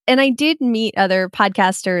And I did meet other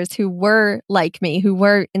podcasters who were like me, who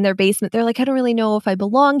were in their basement. They're like, I don't really know if I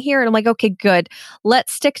belong here. And I'm like, okay, good.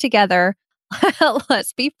 Let's stick together.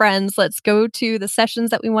 Let's be friends. Let's go to the sessions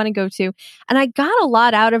that we want to go to. And I got a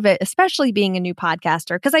lot out of it, especially being a new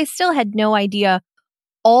podcaster, because I still had no idea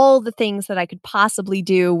all the things that I could possibly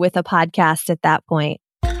do with a podcast at that point.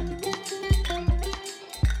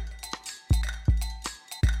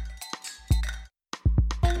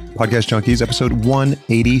 Podcast Junkies, episode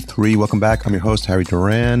 183. Welcome back. I'm your host, Harry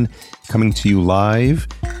Duran, coming to you live.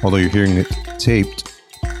 Although you're hearing it taped.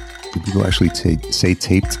 Do people actually say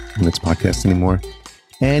taped when it's podcast anymore?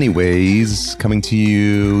 Anyways, coming to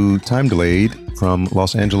you time delayed from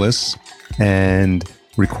Los Angeles and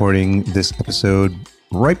recording this episode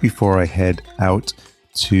right before I head out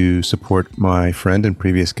to support my friend and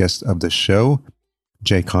previous guest of the show,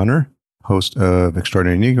 Jay Connor, host of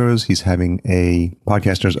Extraordinary Negroes. He's having a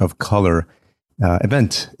Podcasters of Color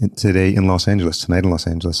event tonight in Los Angeles. So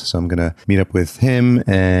I'm going to meet up with him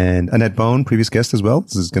and Annette Bone, previous guest as well.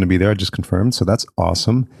 This is going to be there. I just confirmed. So that's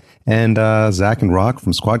awesome. And Zach and Rock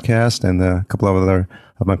from Squadcast and a couple of other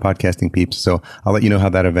of my podcasting peeps. So I'll let you know how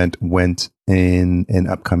that event went in an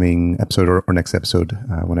upcoming episode or next episode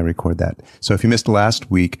when I record that. So if you missed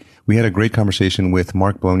last week, we had a great conversation with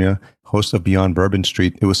Mark Bologna, host of Beyond Bourbon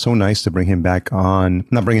Street. It was so nice to bring him on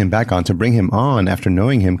after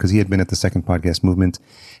knowing him, because he had been at the Second Podcast Movement.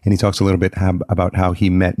 And he talks a little bit about how he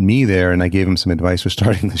met me there. And I gave him some advice for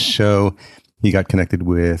starting the show. He got connected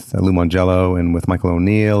with Lou Mongello and with Michael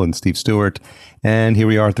O'Neill and Steve Stewart. And here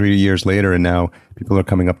we are 3 years later, and now people are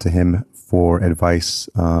coming up to him for advice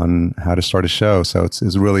on how to start a show. So it's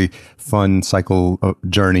a really fun cycle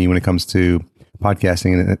journey when it comes to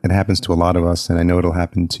podcasting, and it happens to a lot of us, and I know it'll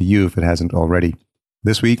happen to you if it hasn't already.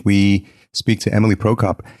 This week, we speak to Emily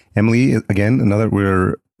Prokop. Emily, again, another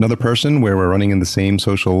person where we're running in the same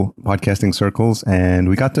social podcasting circles, and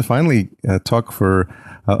we got to finally talk for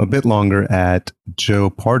a bit longer at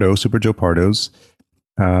Super Joe Pardo's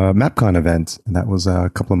MapCon event, and that was a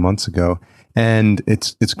couple of months ago. And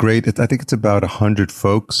it's great. I think it's about 100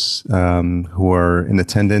 folks who are in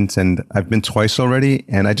attendance, and I've been twice already,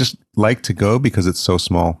 and I just like to go because it's so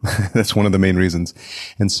small. That's one of the main reasons.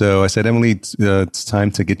 And so I said, Emily, it's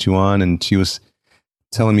time to get you on, and she was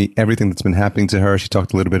telling me everything that's been happening to her. She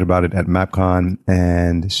talked a little bit about it at MapCon,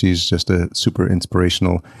 and she's just a super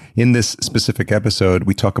inspirational. In this specific episode,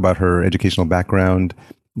 we talk about her educational background,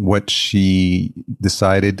 what she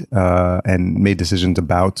decided and made decisions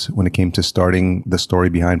about when it came to starting the story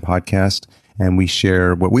behind podcast. And we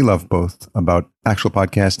share what we love both about actual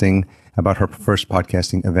podcasting, about her first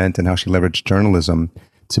podcasting event, and how she leveraged journalism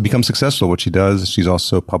to become successful. What she does, she's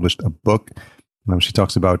also published a book. She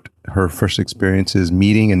talks about her first experiences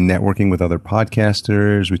meeting and networking with other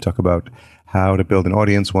podcasters. We talk about how to build an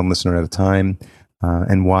audience one listener at a time,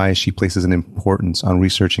 and why she places an importance on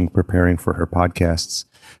researching, preparing for her podcasts.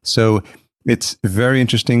 So it's very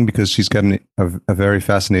interesting because she's got a very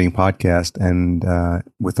fascinating podcast, and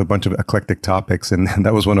with a bunch of eclectic topics. And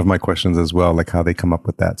that was one of my questions as well, like how they come up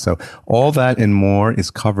with that. So all that and more is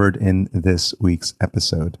covered in this week's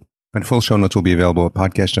episode. And full show notes will be available at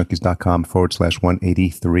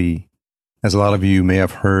podcastjunkies.com/183. As a lot of you may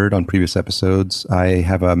have heard on previous episodes, I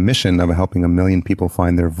have a mission of helping 1 million people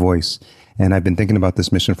find their voice. And I've been thinking about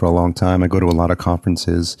this mission for a long time. I go to a lot of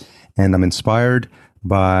conferences, and I'm inspired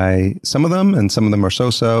by some of them, and some of them are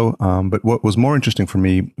so-so. But what was more interesting for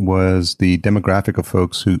me was the demographic of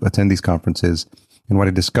folks who attend these conferences. And what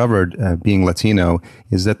I discovered, being Latino,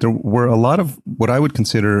 is that there were a lot of what I would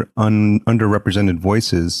consider underrepresented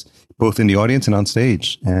voices, both in the audience and on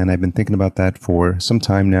stage. And I've been thinking about that for some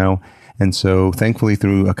time now. And so thankfully,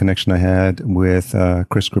 through a connection I had with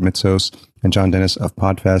Chris Grimitsos and John Dennis of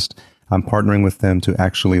Podfest, I'm partnering with them to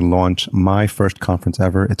actually launch my first conference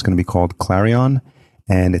ever. It's going to be called Clarion,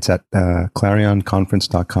 and it's at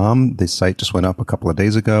clarionconference.com. The site just went up a couple of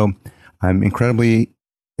days ago. I'm incredibly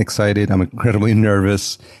excited. I'm incredibly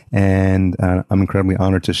nervous, and I'm incredibly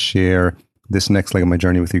honored to share this next leg of my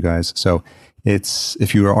journey with you guys. So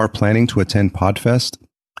if you are planning to attend Podfest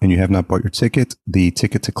and you have not bought your ticket, the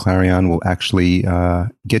ticket to Clarion will actually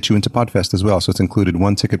get you into Podfest as well. So it's included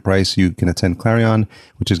one ticket price. You can attend Clarion,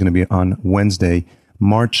 which is going to be on Wednesday,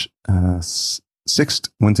 March 6th,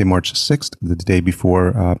 the day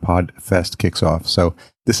before Podfest kicks off. So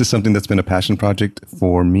this is something that's been a passion project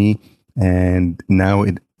for me, and now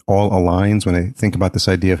it all aligns. When I think about this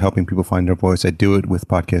idea of helping people find their voice, I do it with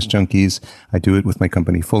Podcast Junkies. I do it with my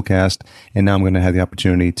company Fullcast. And now I'm going to have the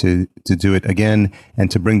opportunity to do it again,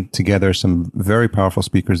 and to bring together some very powerful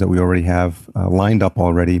speakers that we already have lined up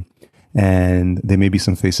already. And there may be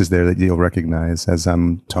some faces there that you'll recognize as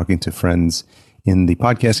I'm talking to friends in the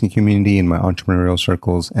podcasting community, in my entrepreneurial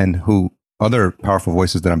circles, and who other powerful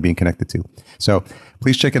voices that I'm being connected to. So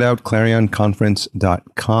please check it out,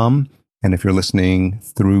 clarionconference.com. And if you're listening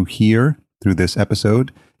through here, through this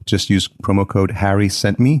episode, just use promo code Harry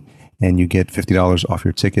Sent Me, and you get $50 off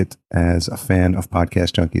your ticket as a fan of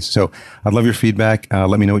Podcast Junkies. So I'd love your feedback.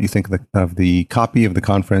 Let me know what you think of the copy of the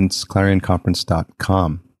conference,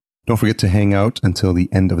 clarionconference.com. Don't forget to hang out until the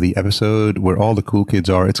end of the episode where all the cool kids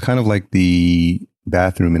are. It's kind of like the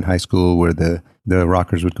bathroom in high school where the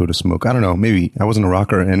rockers would go to smoke. I don't know. Maybe I wasn't a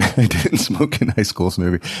rocker and I didn't smoke in high school, so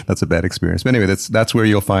maybe that's a bad experience. But anyway, that's where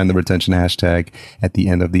you'll find the retention hashtag at the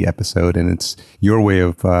end of the episode. And it's your way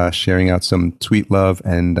of sharing out some tweet love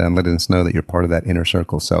and letting us know that you're part of that inner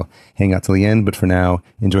circle. So hang out till the end. But for now,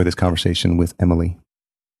 enjoy this conversation with Emily.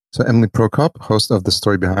 So Emily Prokop, host of The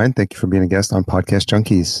Story Behind, thank you for being a guest on Podcast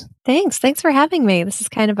Junkies. Thanks for having me. This is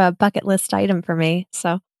kind of a bucket list item for me.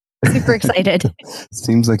 So super excited.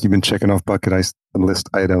 Seems like you've been checking off bucket list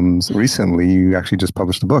items recently. You actually just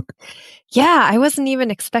published a book. Yeah, I wasn't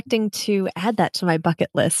even expecting to add that to my bucket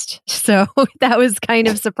list. So that was kind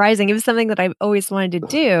of surprising. It was something that I've always wanted to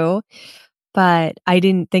do, but I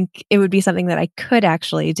didn't think it would be something that I could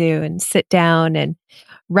actually do and sit down and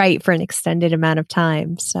write for an extended amount of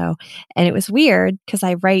time. So, and it was weird because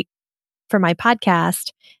I write for my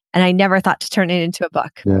podcast and I never thought to turn it into a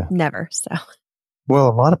book. Yeah. Never. So. Well,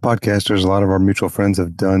 a lot of podcasters, a lot of our mutual friends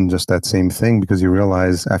have done just that same thing because you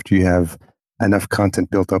realize after you have enough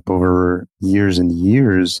content built up over years and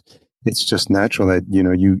years, it's just natural that,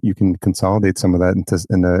 you can consolidate some of that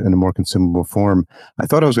in a more consumable form. I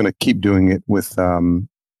thought I was going to keep doing it with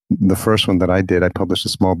the first one that I did. I published a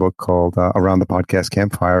small book called Around the Podcast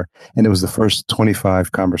Campfire, and it was the first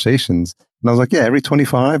 25 conversations. And I was like, yeah, every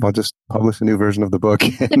 25, I'll just publish a new version of the book.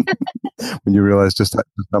 And when you realize just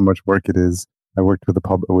how much work it is, I worked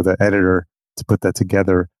with an editor to put that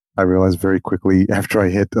together. I realized very quickly after I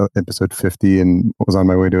hit episode 50 and was on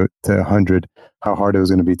my way to 100, how hard it was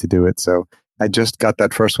going to be to do it. So I just got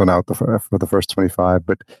that first one out for the first 25.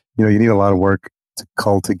 But, you need a lot of work to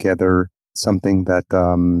cull together something that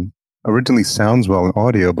originally sounds well in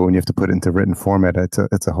audio, but when you have to put it into written format,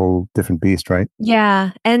 it's a whole different beast, right?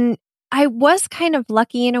 Yeah. And I was kind of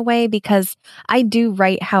lucky in a way because I do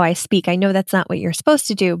write how I speak. I know that's not what you're supposed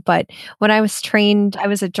to do, but when I was trained, I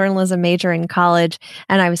was a journalism major in college,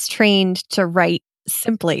 and I was trained to write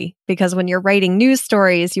simply because when you're writing news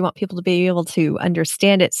stories, you want people to be able to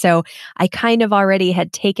understand it. So I kind of already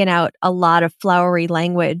had taken out a lot of flowery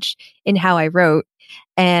language in how I wrote.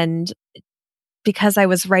 And because I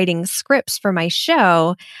was writing scripts for my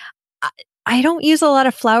show, I don't use a lot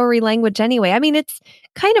of flowery language anyway. I mean, it's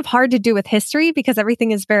kind of hard to do with history because everything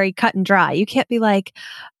is very cut and dry. You can't be like,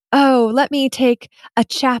 oh, let me take a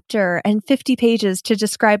chapter and 50 pages to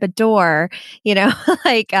describe a door,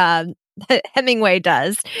 like Hemingway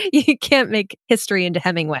does. You can't make history into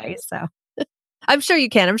Hemingway. So I'm sure you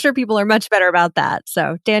can. I'm sure people are much better about that.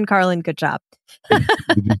 So Dan Carlin, good job.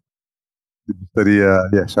 Did you study,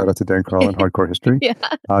 shout out to Dan Carlin, Hardcore History. Yeah.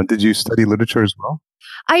 Did you study literature as well?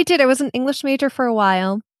 I did. I was an English major for a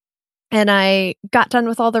while, and I got done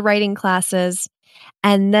with all the writing classes.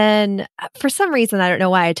 And then for some reason, I don't know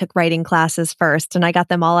why, I took writing classes first, and I got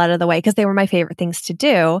them all out of the way because they were my favorite things to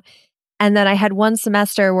do. And then I had one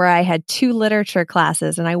semester where I had 2 literature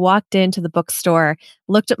classes, and I walked into the bookstore,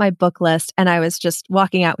 looked at my book list, and I was just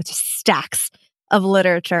walking out with just stacks of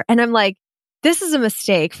literature. And I'm like, this is a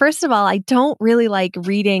mistake. First of all, I don't really like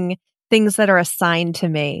reading things that are assigned to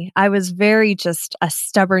me. I was very just a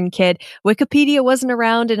stubborn kid. Wikipedia wasn't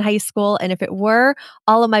around in high school, and if it were,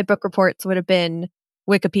 all of my book reports would have been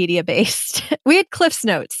Wikipedia based. We had Cliff's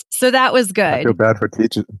Notes, so that was good. I feel bad for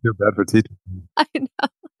teachers. I know.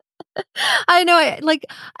 I know.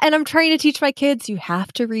 And I'm trying to teach my kids, you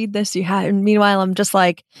have to read this. And meanwhile, I'm just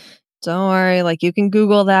like, don't worry, you can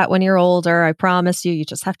Google that when you're older. I promise you, you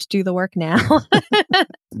just have to do the work now.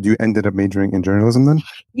 You ended up majoring in journalism then?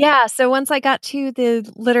 Yeah. So once I got to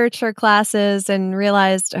the literature classes and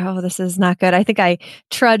realized, oh, this is not good, I think I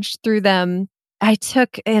trudged through them.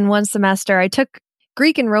 In one semester, I took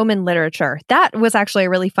Greek and Roman literature. That was actually a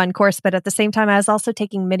really fun course, but at the same time, I was also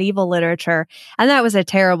taking medieval literature, and that was a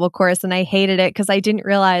terrible course, and I hated it because I didn't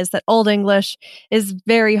realize that Old English is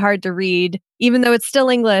very hard to read. Even though it's still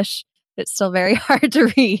English, it's still very hard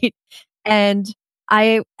to read. And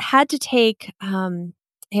I had to take,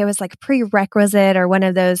 it was like prerequisite or one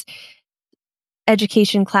of those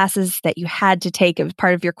education classes that you had to take. It was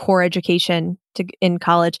part of your core education in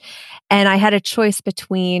college. And I had a choice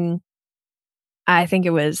between I think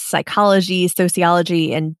it was psychology,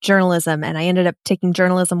 sociology, and journalism. And I ended up taking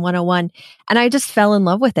journalism 101. And I just fell in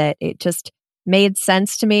love with it. It just made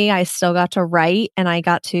sense to me. I still got to write and I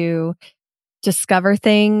got to discover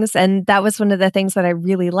things. And that was one of the things that I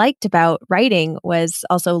really liked about writing was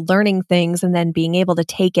also learning things and then being able to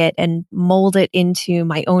take it and mold it into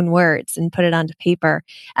my own words and put it onto paper.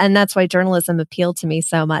 And that's why journalism appealed to me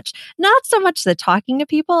so much. Not so much the talking to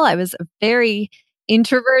people. I was very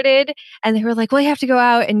introverted and they were like, well, you have to go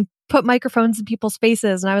out and put microphones in people's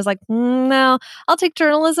faces. And I was like, no, I'll take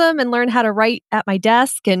journalism and learn how to write at my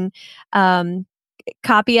desk and um,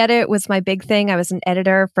 copy edit was my big thing. I was an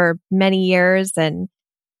editor for many years and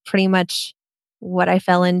pretty much what I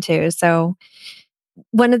fell into. So,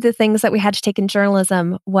 one of the things that we had to take in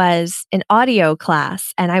journalism was an audio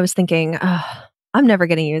class. And I was thinking, oh, I'm never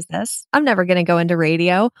going to use this. I'm never going to go into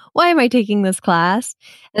radio. Why am I taking this class?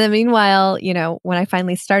 And then, meanwhile, when I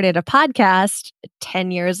finally started a podcast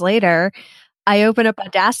 10 years later, I open up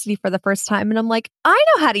Audacity for the first time and I'm like, I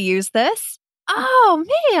know how to use this. Oh,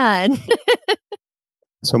 man.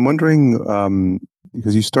 So I'm wondering,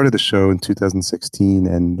 because you started the show in 2016,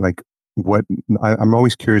 and like, I'm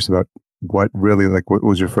always curious about what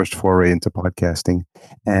was your first foray into podcasting,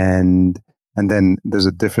 and then there's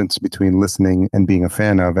a difference between listening and being a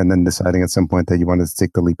fan of, and then deciding at some point that you wanted to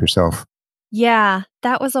take the leap yourself. Yeah,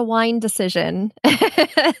 that was a wine decision.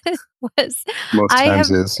 Was Most I times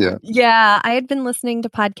have is, yeah. Yeah, I had been listening to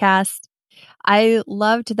podcasts. I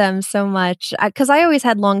loved them so much because I always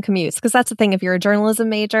had long commutes. Because that's the thing, if you're a journalism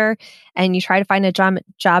major and you try to find a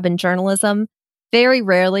job in journalism, very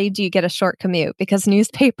rarely do you get a short commute because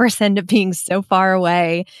newspapers end up being so far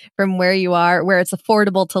away from where you are, where it's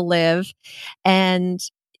affordable to live. And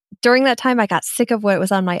during that time, I got sick of what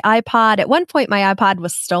was on my iPod. At one point, my iPod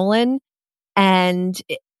was stolen and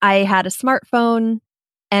I had a smartphone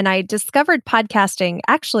and I discovered podcasting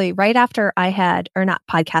actually right after I had, or not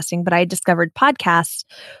podcasting, but I discovered podcasts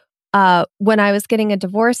when I was getting a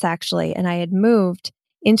divorce actually. And I had moved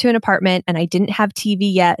into an apartment and I didn't have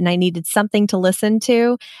TV yet and I needed something to listen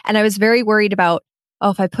to. And I was very worried about,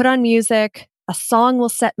 oh, if I put on music, a song will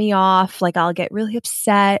set me off. Like I'll get really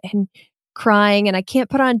upset and crying and I can't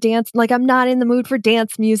put on dance. Like I'm not in the mood for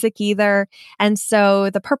dance music either. And so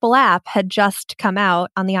the Purple app had just come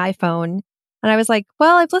out on the iPhone. And I was like,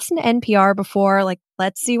 well, I've listened to NPR before. Like,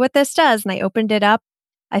 let's see what this does. And I opened it up.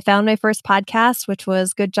 I found my first podcast, which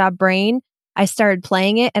was Good Job Brain. I started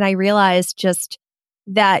playing it and I realized just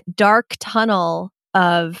that dark tunnel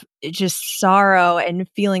of just sorrow and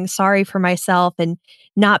feeling sorry for myself and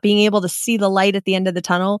not being able to see the light at the end of the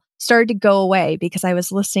tunnel started to go away because I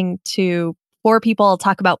was listening to four people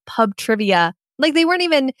talk about pub trivia. Like they weren't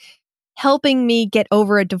even helping me get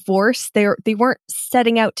over a divorce. They weren't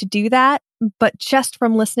setting out to do that, but just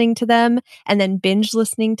from listening to them and then binge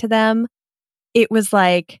listening to them, it was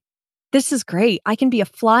like, this is great. I can be a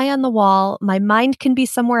fly on the wall. My mind can be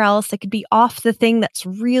somewhere else. It could be off the thing that's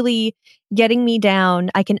really getting me down.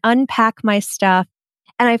 I can unpack my stuff.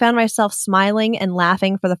 And I found myself smiling and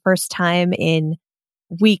laughing for the first time in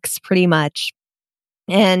weeks, pretty much.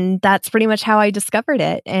 And that's pretty much how I discovered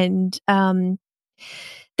it. And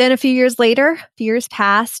then a few years later, a few years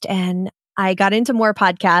passed, and I got into more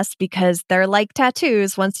podcasts because they're like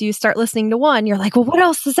tattoos. Once you start listening to one, you're like, well, what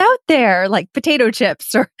else is out there? Like potato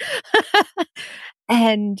chips or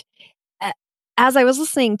and a- as I was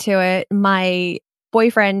listening to it, my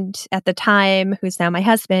boyfriend at the time, who's now my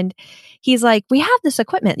husband, he's like, we have this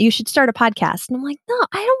equipment. You should start a podcast. And I'm like, no,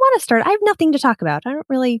 I don't want to start. I have nothing to talk about. I don't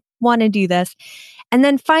really want to do this. And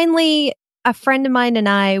then finally, a friend of mine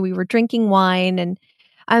and we were drinking wine and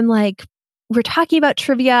I'm like, we're talking about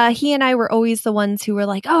trivia. He and I were always the ones who were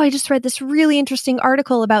like, oh, I just read this really interesting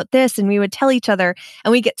article about this. And we would tell each other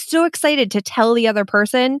and we get so excited to tell the other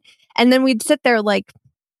person. And then we'd sit there like,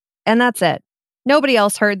 and that's it. Nobody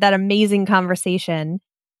else heard that amazing conversation.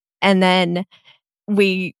 And then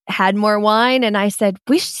we had more wine and I said,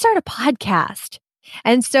 we should start a podcast.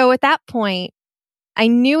 And so at that point, I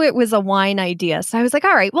knew it was a wine idea. So I was like,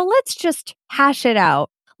 all right, well, let's just hash it out.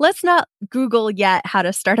 Let's not Google yet how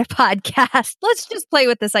to start a podcast. Let's just play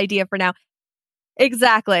with this idea for now.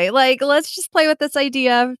 Exactly. Like, let's just play with this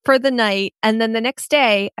idea for the night. And then the next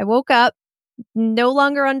day, I woke up no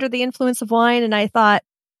longer under the influence of wine. And I thought,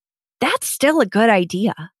 that's still a good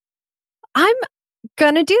idea. I'm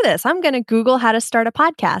going to do this. I'm going to Google how to start a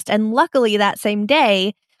podcast. And luckily, that same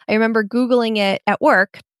day, I remember Googling it at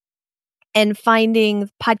work and finding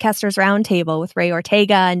Podcasters Roundtable with Ray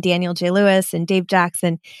Ortega and Daniel J. Lewis and Dave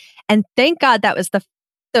Jackson. And thank God that was the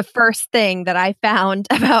the first thing that I found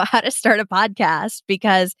about how to start a podcast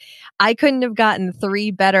because I couldn't have gotten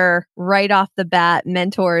three better right off the bat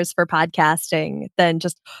mentors for podcasting than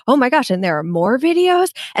just, oh my gosh, and there are more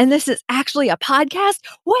videos and this is actually a podcast.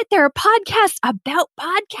 What? There are podcasts about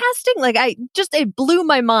podcasting? It blew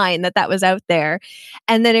my mind that was out there.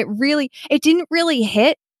 And then it didn't really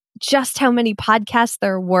hit just how many podcasts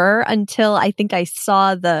there were until I think I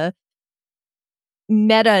saw the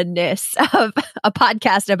meta-ness of a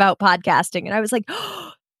podcast about podcasting. And I was like,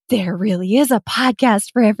 oh, there really is a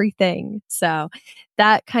podcast for everything. So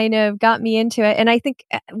that kind of got me into it. And I think,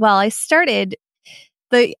 I started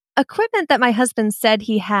the equipment that my husband said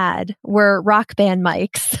he had were Rock Band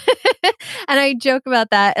mics. And I joke about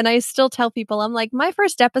that. And I still tell people, I'm like, my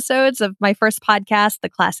first episodes of my first podcast, the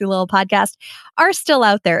Classy Little Podcast, are still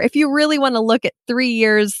out there. If you really want to look at 3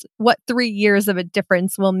 years, what 3 years of a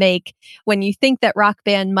difference will make when you think that Rock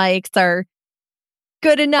Band mics are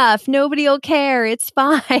good enough, nobody will care, it's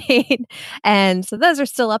fine. And so those are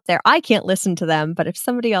still up there. I can't listen to them, but if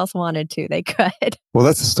somebody else wanted to, they could. Well,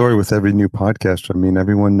 that's the story with every new podcaster. I mean,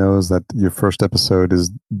 everyone knows that your first episode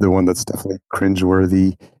is the one that's definitely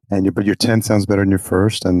cringeworthy, but your 10th sounds better than your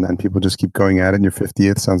first, and people just keep going at it, and your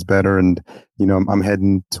 50th sounds better. And, I'm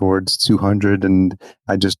heading towards 200, and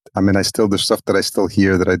there's stuff that I still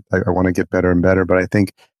hear that I want to get better and better. But I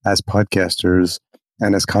think as podcasters,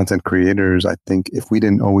 and as content creators, I think if we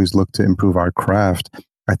didn't always look to improve our craft,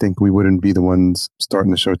 I think we wouldn't be the ones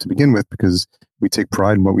starting the show to begin with, because we take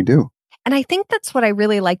pride in what we do. And I think that's what I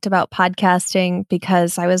really liked about podcasting,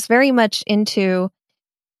 because I was very much into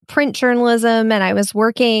print journalism and I was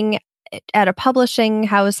working at a publishing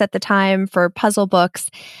house at the time for puzzle books,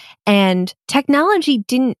 and technology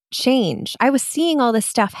didn't change. I was seeing all this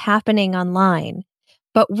stuff happening online,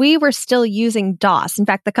 but we were still using DOS. In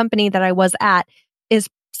fact, the company that I was at is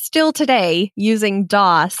still today using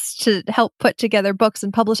DOS to help put together books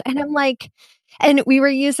and publish. And I'm like, and we were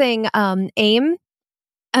using AIM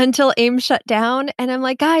until AIM shut down. And I'm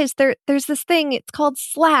like, guys, there's this thing, it's called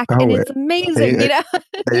Slack, and it's amazing,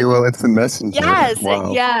 AOL Instant Messenger. Yes,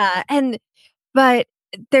 wow. Yeah. But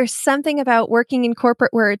there's something about working in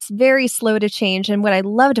corporate where it's very slow to change. And what I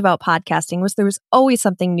loved about podcasting was there was always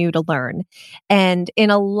something new to learn. And in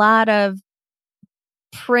a lot of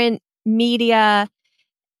print media,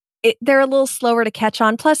 they're a little slower to catch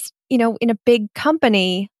on. Plus, in a big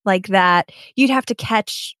company like that, you'd have to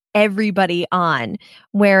catch everybody on.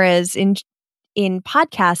 Whereas in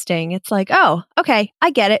podcasting, it's like, oh, okay,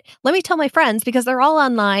 I get it. Let me tell my friends, because they're all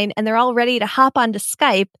online and they're all ready to hop onto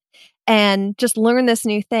Skype and just learn this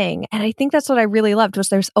new thing. And I think that's what I really loved, was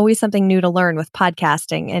there's always something new to learn with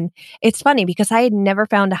podcasting. And it's funny because I had never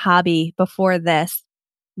found a hobby before this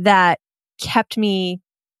that kept me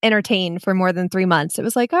entertained for more than 3 months. It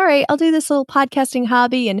was like, all right, I'll do this little podcasting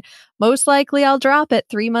hobby and most likely I'll drop it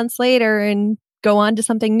 3 months later and go on to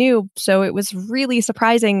something new. So it was really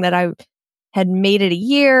surprising that I had made it a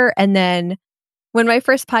year. And then when my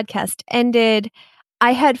first podcast ended,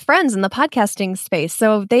 I had friends in the podcasting space.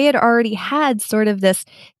 So they had already had sort of this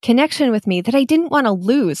connection with me that I didn't want to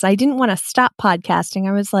lose. I didn't want to stop podcasting.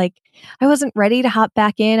 I was like, I wasn't ready to hop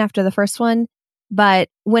back in after the first one. But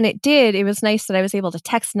when it did, it was nice that I was able to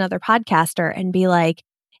text another podcaster and be like,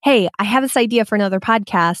 hey, I have this idea for another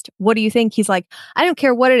podcast. What do you think? He's like, I don't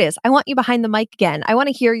care what it is. I want you behind the mic again. I want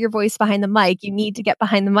to hear your voice behind the mic. You need to get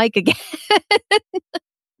behind the mic again.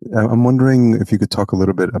 I'm wondering if you could talk a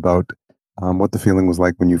little bit about what the feeling was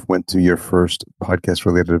like when you went to your first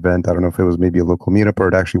podcast-related event. I don't know if it was maybe a local meetup or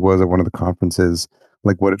it actually was at one of the conferences,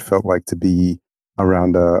 like what it felt like to be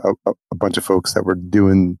around a bunch of folks that were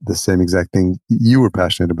doing the same exact thing you were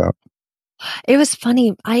passionate about. It was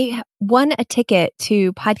funny. I won a ticket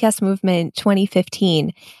to Podcast Movement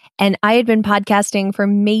 2015, and I had been podcasting for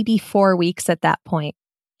maybe 4 weeks at that point.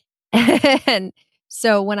 And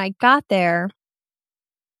so when I got there,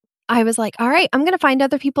 I was like, all right, I'm going to find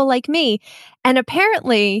other people like me. And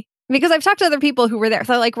apparently, because I've talked to other people who were there,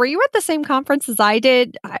 so like, were you at the same conference as I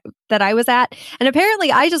did that I was at? And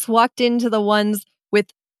apparently I just walked into the ones with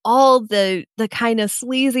all the kind of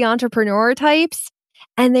sleazy entrepreneur types.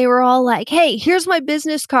 And they were all like, hey, here's my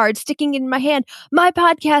business card sticking in my hand. My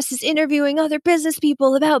podcast is interviewing other business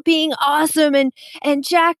people about being awesome and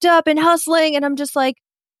jacked up and hustling. And I'm just like,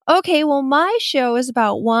 okay, well, my show is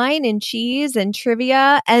about wine and cheese and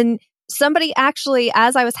trivia. And somebody actually,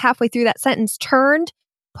 as I was halfway through that sentence, turned,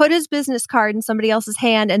 put his business card in somebody else's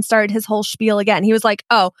hand and started his whole spiel again. He was like,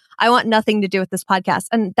 oh, I want nothing to do with this podcast.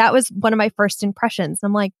 And that was one of my first impressions.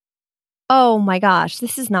 I'm like, oh my gosh,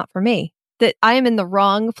 this is not for me. That I am in the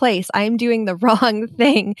wrong place. I am doing the wrong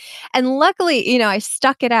thing. And luckily, I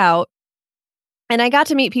stuck it out. And I got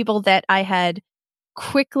to meet people that I had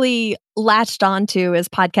quickly latched onto as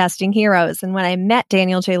podcasting heroes. And when I met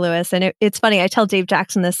Daniel J. Lewis, and it's funny, I tell Dave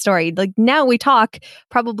Jackson this story. Like now we talk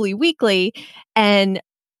probably weekly. And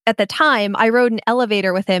at the time, I rode an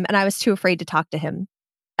elevator with him and I was too afraid to talk to him.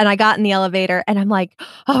 And I got in the elevator and I'm like,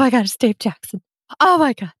 oh my God, it's Dave Jackson. Oh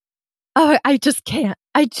my God. Oh, I just can't.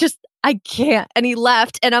 I can't. And he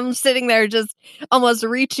left. And I'm sitting there just almost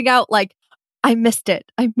reaching out like, I missed it.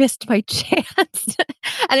 I missed my chance.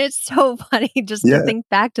 And it's so funny just to Yeah. think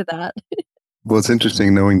back to that. Well, it's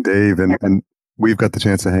interesting knowing Dave, and we've got the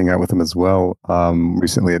chance to hang out with him as well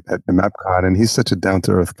recently at MapCon, and he's such a down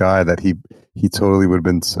to earth guy that he totally would have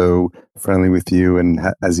been so friendly with you, and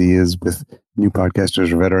as he is with new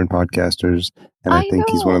podcasters or veteran podcasters, and I think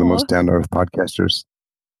he's one of the most down to earth podcasters.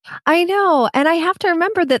 I know, and I have to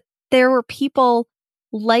remember that there were people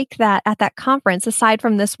like that at that conference, aside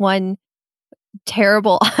from this one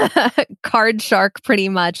terrible card shark pretty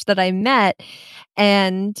much that I met.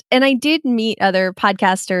 And I did meet other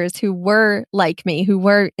podcasters who were like me, who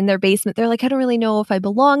were in their basement. They're like, I don't really know if I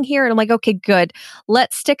belong here. And I'm like, okay, good.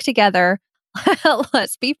 Let's stick together.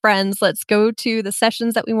 Let's be friends. Let's go to the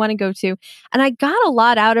sessions that we want to go to. And I got a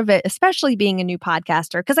lot out of it, especially being a new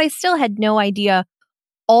podcaster, because I still had no idea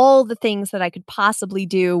all the things that I could possibly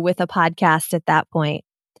do with a podcast at that point.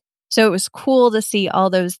 So it was cool to see all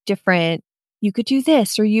those different, you could do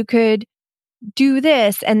this or you could do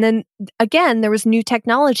this. And then again, there was new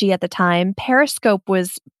technology at the time. Periscope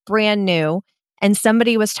was brand new and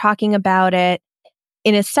somebody was talking about it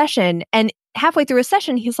in a session. And halfway through a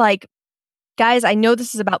session, he's like, guys, I know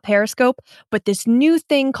this is about Periscope, but this new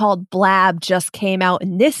thing called Blab just came out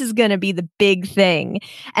and this is going to be the big thing.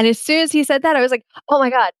 And as soon as he said that, I was like, oh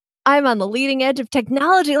my God, I'm on the leading edge of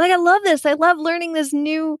technology. Like, I love this. I love learning this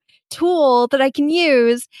new tool that I can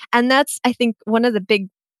use. And that's, I think, one of the big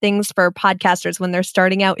things for podcasters when they're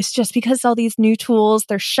starting out is just because all these new tools,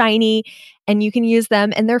 they're shiny and you can use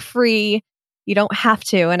them and they're free. You don't have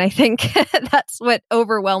to. And I think that's what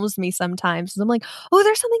overwhelms me sometimes. I'm like, oh,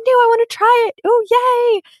 there's something new. I want to try it.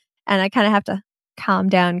 Oh, yay. And I kind of have to calm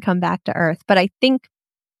down, come back to earth. But I think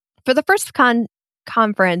for the first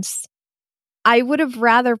conference, I would have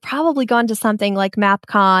rather probably gone to something like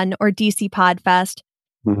MapCon or DC Podfest.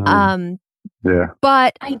 Mm-hmm. Yeah.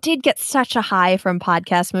 But I did get such a high from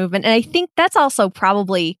Podcast Movement. And I think that's also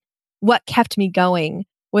probably what kept me going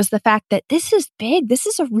was the fact that this is big. This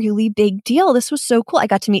is a really big deal. This was so cool. I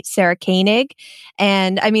got to meet Sarah Koenig.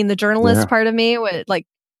 And I mean, the journalist part of me would like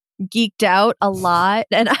geeked out a lot.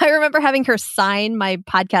 And I remember having her sign my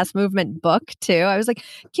Podcast Movement book too. I was like,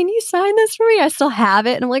 can you sign this for me? I still have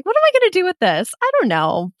it. And I'm like, what am I going to do with this? I don't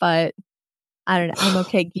know, but I don't know. I'm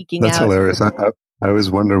okay geeking out. That's hilarious. I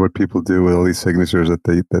always wonder what people do with all these signatures that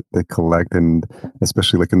they collect, and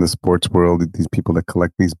especially like in the sports world, these people that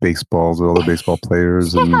collect these baseballs with all the baseball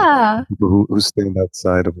players and people who stand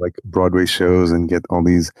outside of like Broadway shows and get all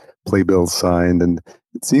these playbills signed. And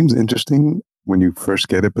it seems interesting when you first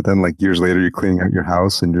get it, but then like years later, you're cleaning out your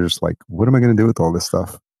house and you're just like, what am I going to do with all this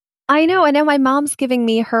stuff? I know. My mom's giving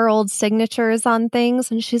me her old signatures on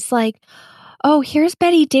things, and she's like, oh, here's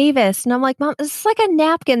Betty Davis. And I'm like, Mom, this is like a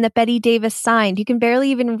napkin that Betty Davis signed. You can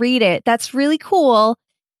barely even read it. That's really cool.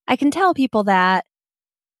 I can tell people that,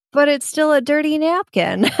 but it's still a dirty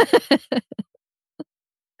napkin.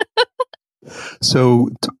 So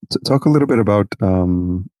talk a little bit about,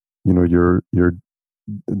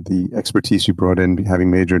 the expertise you brought in,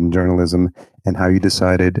 having majored in journalism, and how you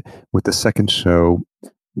decided with the second show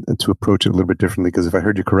to approach it a little bit differently. Because if I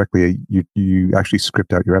heard you correctly, you actually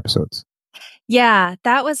script out your episodes. Yeah,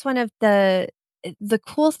 that was one of the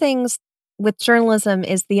cool things with journalism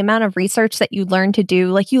is the amount of research that you learn to do.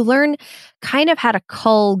 Like you learn kind of how to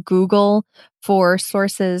cull Google for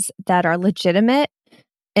sources that are legitimate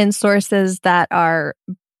and sources that are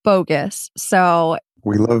bogus. So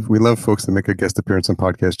we love folks that make a guest appearance on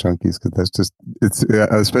Podcast Junkies because it's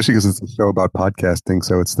especially because it's a show about podcasting,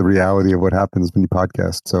 so it's the reality of what happens when you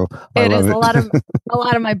podcast. So it is a lot of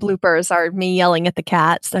my bloopers are me yelling at the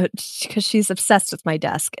cat, so because she's obsessed with my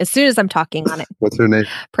desk as soon as I'm talking on it. What's her name?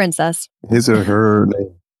 Princess. His or her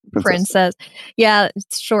name? Princess. Yeah,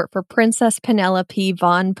 it's short for Princess Penelope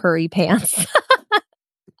Von Purry Pants.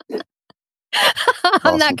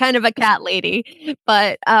 I'm that kind of a cat lady,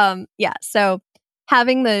 but yeah. So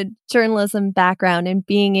having the journalism background and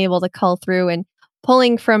being able to cull through and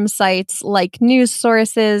pulling from sites like news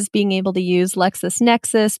sources, being able to use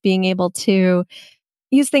LexisNexis, being able to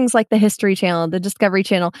use things like the History Channel, the Discovery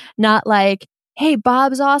Channel, not like hey,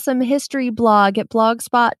 Bob's Awesome History blog at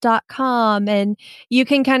blogspot.com. And you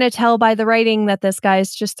can kind of tell by the writing that this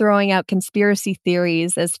guy's just throwing out conspiracy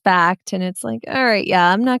theories as fact. And it's like, all right,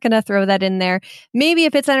 yeah, I'm not going to throw that in there. Maybe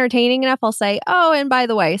if it's entertaining enough, I'll say, oh, and by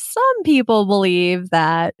the way, some people believe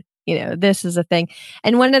that, this is a thing.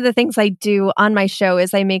 And one of the things I do on my show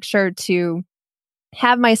is I make sure to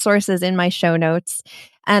have my sources in my show notes,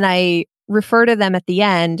 and I refer to them at the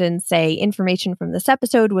end and say information from this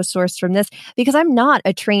episode was sourced from this, because I'm not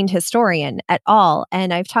a trained historian at all.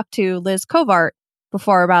 And I've talked to Liz Covart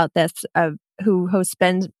before about this, who hosts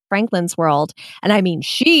Ben Franklin's World. And I mean,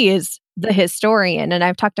 she is the historian. And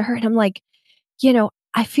I've talked to her and I'm like,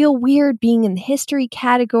 I feel weird being in the history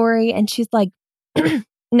category. And she's like,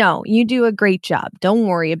 no, you do a great job. Don't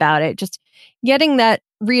worry about it. Just getting that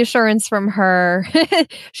reassurance from her.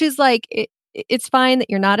 She's like, it's fine that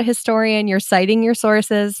you're not a historian. You're citing your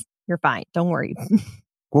sources. You're fine. Don't worry.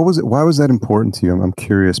 What was it? Why was that important to you? I'm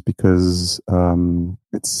curious because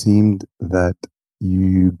it seemed that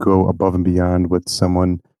you go above and beyond what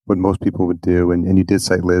most people would do. And you did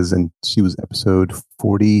cite Liz, and she was episode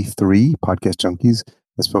 43, Podcast Junkies.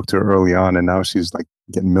 I spoke to her early on, and now she's like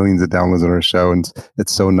getting millions of downloads on her show. And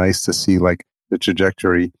it's so nice to see like the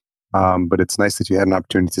trajectory. But it's nice that you had an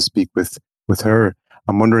opportunity to speak with her.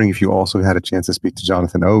 I'm wondering if you also had a chance to speak to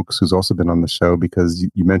Jonathan Oakes, who's also been on the show, because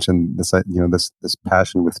you mentioned this, this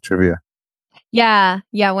passion with trivia. Yeah.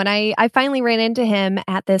 When I finally ran into him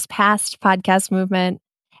at this past podcast movement,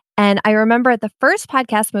 and I remember at the first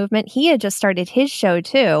podcast movement, he had just started his show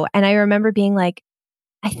too. And I remember being like,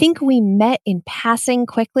 I think we met in passing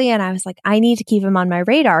quickly. And I was like, I need to keep him on my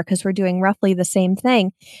radar because we're doing roughly the same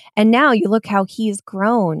thing. And now you look how he's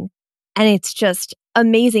grown. And it's just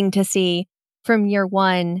amazing to see from year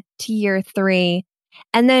 1 to year 3.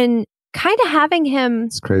 And then kind of having him.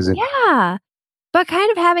 It's crazy. Yeah. But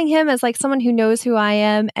kind of having him as like someone who knows who I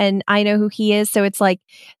am and I know who he is. So it's like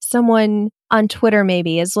someone on Twitter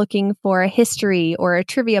maybe is looking for a history or a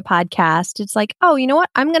trivia podcast. It's like, oh, you know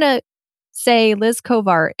what? I'm going to say Liz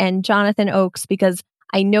Covart and Jonathan Oakes because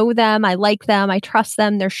I know them, I like them, I trust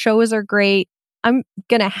them, their shows are great. I'm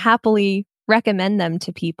going to happily recommend them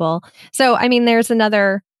to people. So, I mean, there's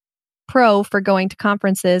another pro for going to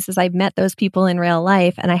conferences is I've met those people in real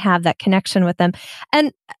life and I have that connection with them.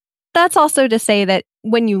 And that's also to say that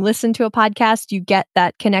when you listen to a podcast, you get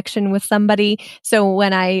that connection with somebody. So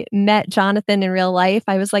when I met Jonathan in real life,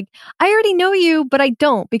 I was like, I already know you, but I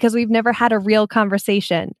don't because we've never had a real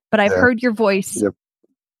conversation. But I've heard your voice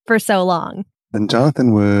for so long. And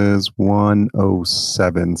Jonathan was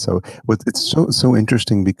 107. So it's so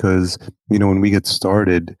interesting because, when we get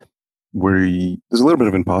started, there's a little bit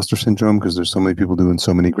of imposter syndrome because there's so many people doing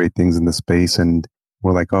so many great things in the space, and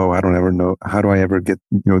we're like, oh, I don't ever know. How do I ever get,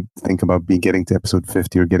 think about getting to episode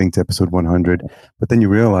 50 or getting to episode 100? But then you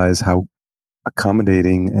realize how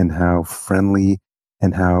accommodating and how friendly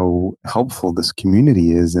and how helpful this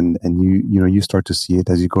community is. And you start to see it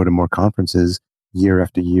as you go to more conferences year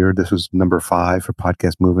after year. This was number 5 for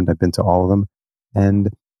Podcast Movement. I've been to all of them. And,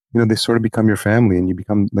 they sort of become your family, and you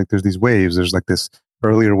become like, there's these waves. There's like this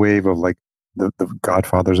earlier wave of like the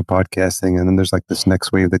godfathers of podcasting. And then there's like this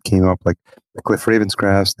next wave that came up, like the Cliff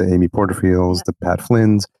Ravenscrafts, the Amy Porterfields, the Pat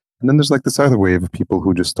Flynn's. And then there's like this other wave of people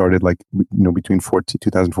who just started like, between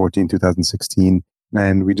 2014, 2016.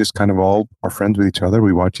 And we just kind of all are friends with each other.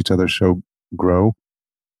 We watch each other's show grow.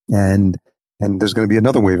 And there's going to be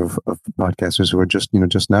another wave of podcasters who are just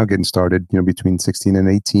now getting started, between 16 and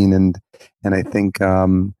 18. And I think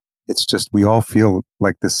it's just, we all feel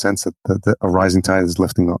like this sense that a rising tide is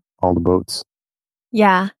lifting all the boats.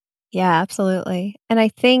 Yeah, absolutely. And I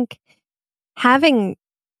think having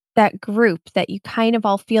that group that you kind of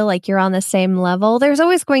all feel like you're on the same level, there's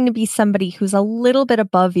always going to be somebody who's a little bit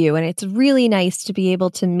above you. And it's really nice to be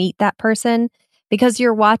able to meet that person because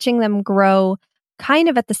you're watching them grow kind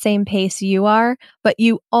of at the same pace you are, but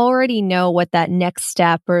you already know what that next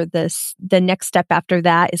step or the next step after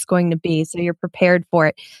that is going to be. So you're prepared for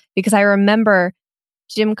it. Because I remember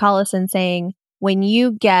Jim Collison saying, when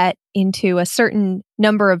you get into a certain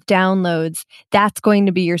number of downloads, that's going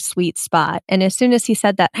to be your sweet spot. And as soon as he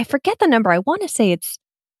said that, I forget the number. I want to say it's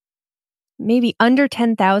maybe under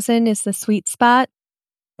 10,000 is the sweet spot.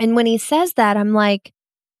 And when he says that, I'm like,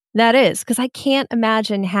 that is, because I can't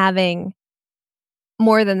imagine having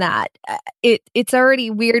more than that. It's already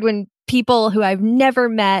weird when people who I've never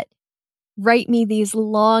met write me these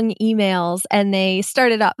long emails and they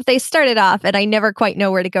started off and I never quite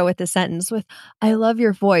know where to go with the sentence with, I love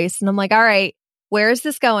your voice. And I'm like, all right, where is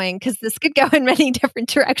this going? Because this could go in many different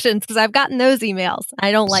directions because I've gotten those emails.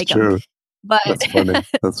 I don't like them. But that's funny.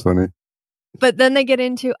 That's funny. But then they get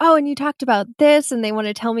into, oh, and you talked about this, and they want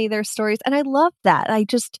to tell me their stories. And I love that.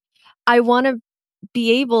 I want to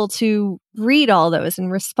be able to read all those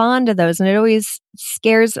and respond to those. And it always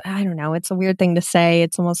scares, I don't know, it's a weird thing to say.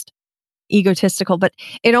 It's almost egotistical, but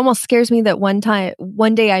it almost scares me that one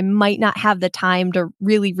day I might not have the time to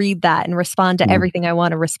really read that and respond to Mm. everything I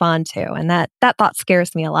want to respond to. And that thought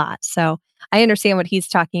scares me a lot. So I understand what he's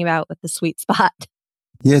talking about with the sweet spot.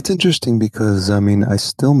 Yeah, it's interesting because I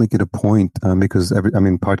still make it a point because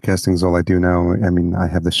podcasting is all I do now. I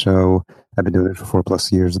have the show. I've been doing it for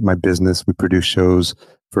 4+ years. My business, we produce shows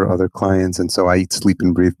for other clients, and so I eat, sleep,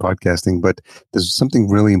 and breathe podcasting. But there's something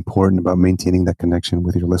really important about maintaining that connection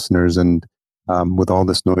with your listeners, and with all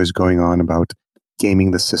this noise going on about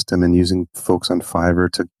gaming the system and using folks on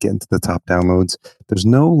Fiverr to get into the top downloads, there's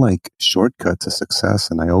no like shortcut to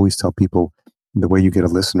success. And I always tell people the way you get a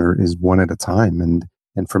listener is one at a time, and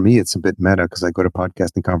for me, it's a bit meta because I go to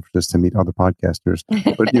podcasting conferences to meet other podcasters.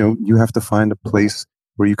 But you have to find a place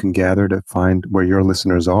where you can gather to find where your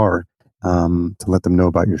listeners are, to let them know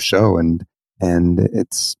about your show. And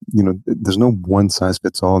it's there's no one size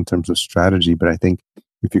fits all in terms of strategy. But I think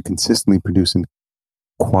if you're consistently producing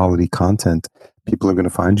quality content, people are going to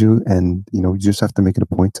find you, and you just have to make it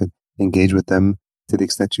a point to engage with them to the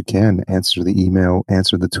extent you can. Answer the email,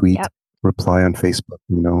 answer the tweet, Yep. reply on Facebook.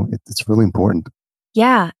 It's really important.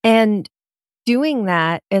 Yeah. And doing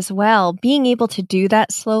that as well, being able to do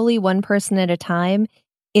that slowly, one person at a time,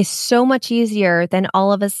 is so much easier than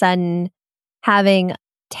all of a sudden having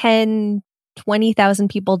 10, 20,000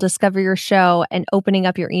 people discover your show and opening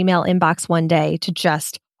up your email inbox one day to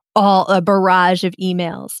just all a barrage of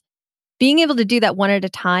emails. Being able to do that one at a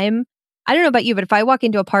time, I don't know about you, but if I walk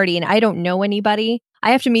into a party and I don't know anybody,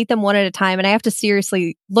 I have to meet them one at a time, and I have to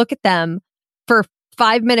seriously look at them for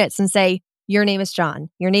 5 minutes and say, your name is John.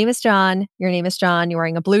 Your name is John. Your name is John. You're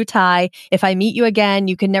wearing a blue tie. If I meet you again,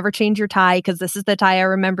 you can never change your tie because this is the tie I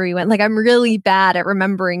remember you in. Like, I'm really bad at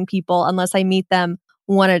remembering people unless I meet them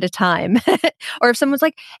one at a time. Or if someone's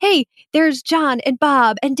like, hey, there's John and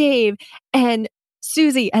Bob and Dave and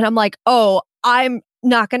Susie. And I'm like, oh, I'm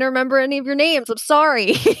not going to remember any of your names. I'm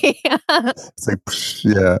sorry. It's like,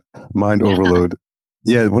 yeah, mind overload.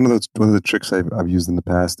 Yeah, one of the tricks I've used in the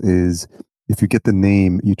past is if you get the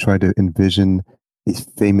name, you try to envision a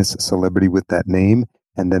famous celebrity with that name,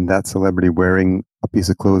 and then that celebrity wearing a piece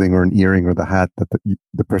of clothing or an earring or the hat that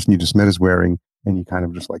the person you just met is wearing, and you kind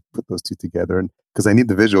of just like put those two together. And because I need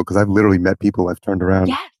the visual, because I've literally met people, I've turned around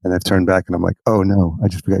Yes. and I've turned back, and I'm like, oh no, I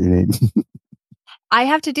just forgot your name. I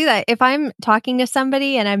have to do that. If I'm talking to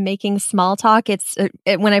somebody and I'm making small talk,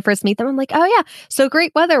 when I first meet them, I'm like, oh yeah, so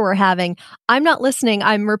great weather we're having. I'm not listening.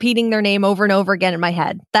 I'm repeating their name over and over again in my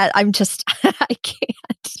head. That I'm just, I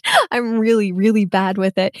can't. I'm really, really bad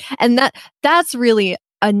with it. And that's really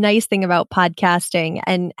a nice thing about podcasting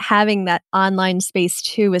and having that online space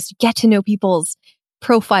too, is to get to know people's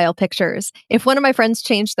profile pictures. If one of my friends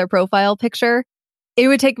changed their profile picture, it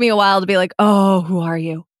would take me a while to be like, oh, who are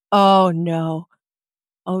you? Oh no.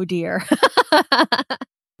 Oh dear.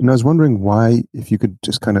 And I was wondering why, if you could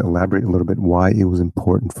just kind of elaborate a little bit, why it was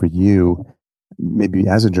important for you, maybe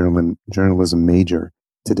as a journalism major,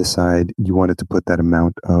 to decide you wanted to put that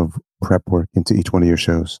amount of prep work into each one of your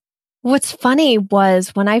shows. What's funny was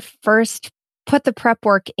when I first put the prep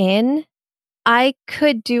work in, I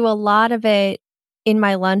could do a lot of it in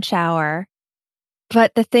my lunch hour.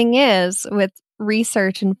 But the thing is, with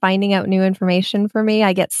research and finding out new information for me,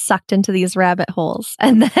 I get sucked into these rabbit holes,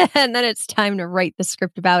 and then it's time to write the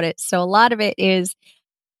script about it. So a lot of it is,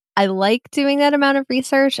 I like doing that amount of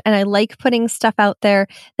research, and I like putting stuff out there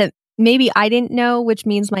that maybe I didn't know, which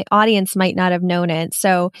means my audience might not have known it.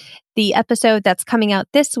 So the episode that's coming out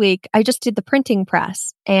this week, I just did the printing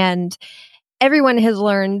press, and everyone has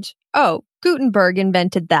learned, oh, Gutenberg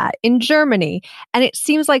invented that in Germany. And it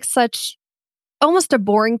seems like such almost a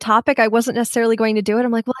boring topic. I wasn't necessarily going to do it. I'm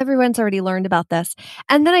like, well, everyone's already learned about this.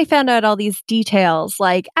 And then I found out all these details.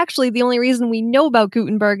 Like, actually, the only reason we know about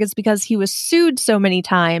Gutenberg is because he was sued so many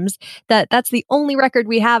times that's the only record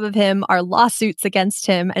we have of him are lawsuits against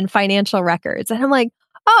him and financial records. And I'm like,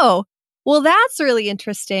 oh, well, that's really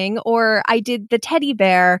interesting. Or I did the teddy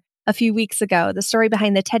bear a few weeks ago, the story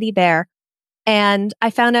behind the teddy bear. And I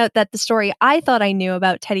found out that the story I thought I knew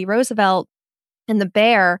about Teddy Roosevelt and the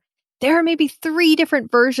bear, there are maybe 3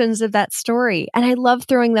 different versions of that story. And I love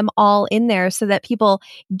throwing them all in there so that people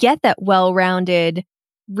get that well-rounded,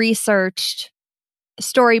 researched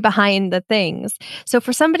story behind the things. So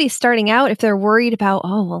for somebody starting out, if they're worried about,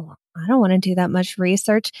 oh, well, I don't want to do that much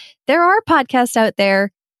research, there are podcasts out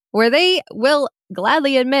there where they will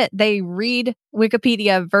gladly admit they read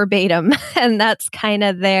Wikipedia verbatim. And that's kind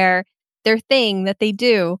of their their thing that they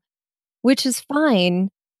do, which is fine.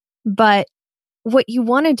 But what you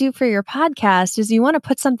want to do for your podcast is you want to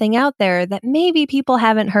put something out there that maybe people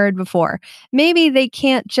haven't heard before. Maybe they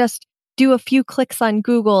can't just do a few clicks on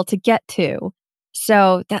Google to get to.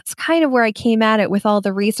 So that's kind of where I came at it with all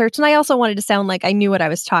the research. And I also wanted to sound like I knew what I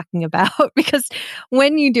was talking about because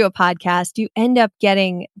when you do a podcast, you end up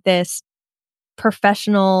getting this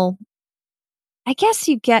professional, I guess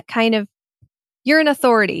you get kind of, you're an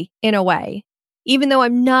authority in a way. Even though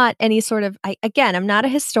I'm not any sort of, I'm not a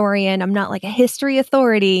historian, I'm not like a history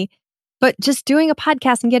authority, but just doing a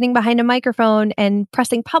podcast and getting behind a microphone and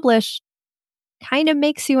pressing publish kind of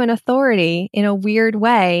makes you an authority in a weird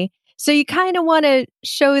way. So you kind of want to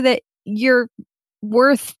show that you're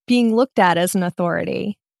worth being looked at as an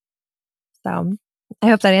authority. So I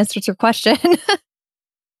hope that answers your question.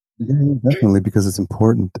 Yeah, definitely, because it's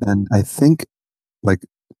important. And I think like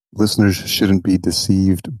listeners shouldn't be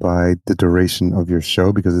deceived by the duration of your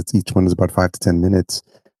show because each one is about 5 to 10 minutes.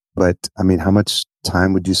 But I mean, how much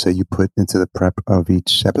time would you say you put into the prep of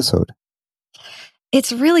each episode?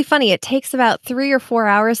 It's really funny. It takes about 3 or 4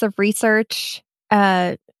 hours of research,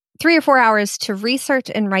 3 or 4 hours to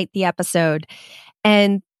research and write the episode.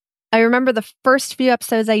 And I remember the first few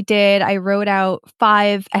episodes I did, I wrote out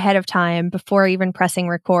 5 ahead of time before even pressing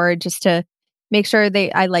record, just to make sure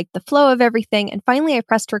I liked the flow of everything. And finally, I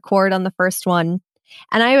pressed record on the first one.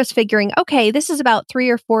 And I was figuring, okay, this is about 3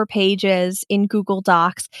 or 4 pages in Google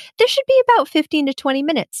Docs. This should be about 15 to 20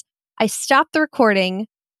 minutes. I stopped the recording,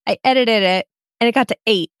 I edited it, and it got to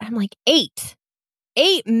 8. I'm like, 8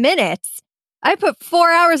 minutes? I put 4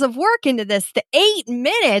 hours of work into this. The 8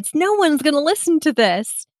 minutes, no one's going to listen to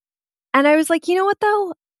this. And I was like, you know what,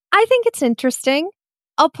 though? I think it's interesting.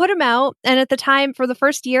 I'll put them out. And at the time, for the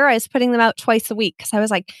first year, I was putting them out twice a week because I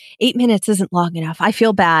was like, 8 minutes isn't long enough. I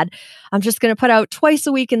feel bad. I'm just going to put out twice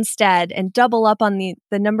a week instead and double up on the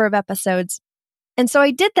number of episodes. And so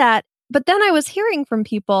I did that. But then I was hearing from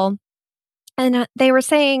people and they were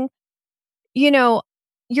saying, you know,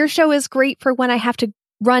 your show is great for when I have to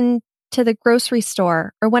run to the grocery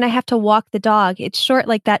store or when I have to walk the dog. It's short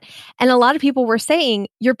like that. And a lot of people were saying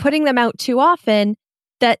you're putting them out too often,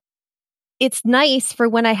 that it's nice for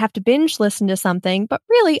when I have to binge listen to something. But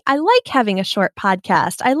really, I like having a short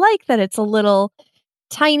podcast. I like that it's a little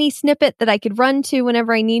tiny snippet that I could run to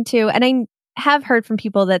whenever I need to. And I have heard from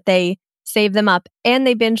people that they save them up and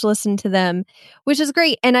they binge listen to them, which is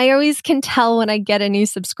great. And I always can tell when I get a new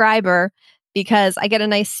subscriber because I get a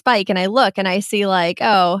nice spike and I look and I see like,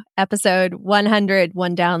 oh, episode 100,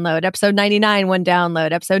 1 download, episode 99, 1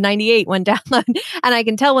 download, episode 98, 1 download. And I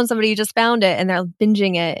can tell when somebody just found it and they're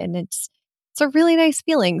binging it. And it's a really nice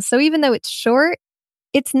feeling. So even though it's short,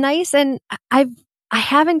 it's nice. And I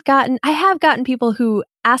have gotten people who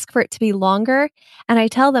ask for it to be longer. And I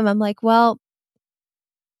tell them, I'm like, well,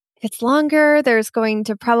 if it's longer, there's going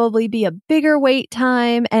to probably be a bigger wait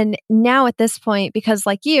time. And now at this point, because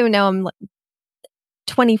like I'm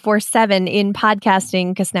 24/7 in podcasting,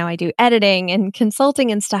 because now I do editing and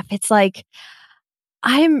consulting and stuff. It's like,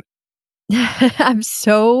 I'm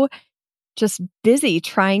so just busy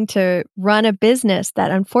trying to run a business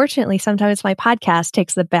that unfortunately sometimes my podcast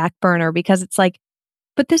takes the back burner because it's like,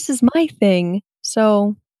 but this is my thing.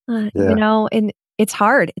 So, and it's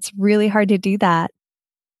hard. It's really hard to do that.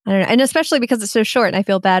 I don't know. And especially because it's so short. And I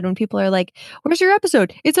feel bad when people are like, where's your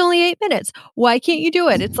episode? It's only 8 minutes. Why can't you do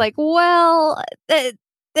it? It's like, well,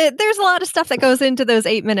 there's a lot of stuff that goes into those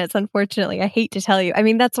 8 minutes, unfortunately. I hate to tell you. I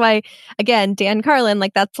mean, that's why, again, Dan Carlin,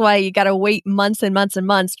 like that's why you got to wait months and months and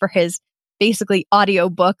months for his basically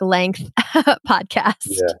audiobook length podcast.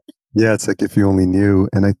 Yeah, it's like if you only knew.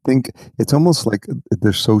 And I think it's almost like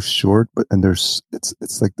they're so short, but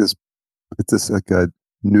it's like this like a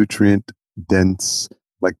nutrient dense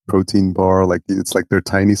like protein bar. Like it's like they're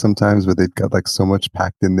tiny sometimes, but they've got like so much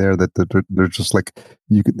packed in there that they're just like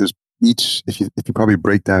there's each if you probably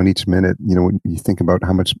break down each minute, when you think about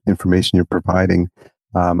how much information you're providing.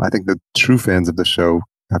 I think the true fans of the show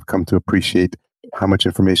have come to appreciate how much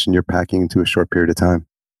information you're packing into a short period of time.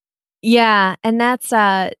 Yeah, and that's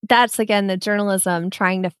again the journalism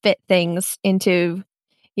trying to fit things into,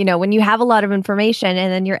 when you have a lot of information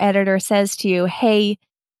and then your editor says to you, "Hey,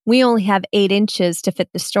 we only have 8 inches to fit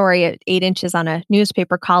the story at 8 inches on a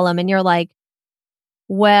newspaper column," and you're like,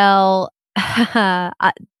 "Well,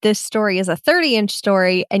 this story is a 30-inch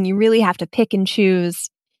story, and you really have to pick and choose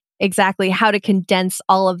exactly how to condense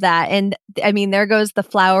all of that." And I mean, there goes the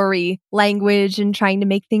flowery language and trying to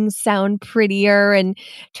make things sound prettier and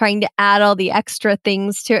trying to add all the extra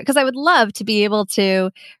things to it. Because I would love to be able to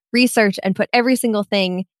research and put every single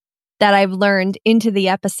thing that I've learned into the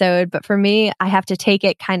episode. But for me, I have to take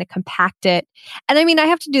it, kind of compact it. And I mean, I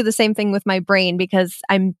have to do the same thing with my brain because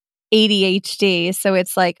I'm ADHD. So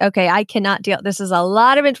it's like, okay, I cannot deal. This is a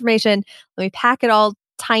lot of information. Let me pack it all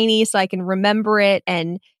tiny so I can remember it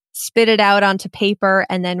and spit it out onto paper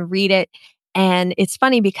and then read it. And it's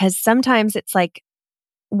funny because sometimes it's like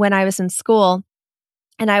when I was in school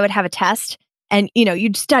and I would have a test and,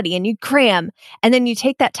 you'd study and you'd cram and then you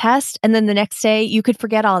take that test and then the next day you could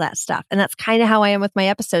forget all that stuff. And that's kind of how I am with my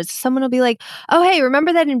episodes. Someone will be like, oh, hey,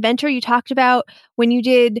 remember that inventor you talked about when you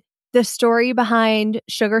did the story behind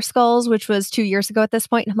Sugar Skulls, which was 2 years ago at this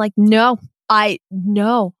point? And I'm like, no,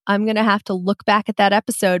 I'm going to have to look back at that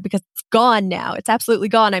episode because it's gone now. It's absolutely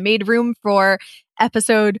gone. I made room for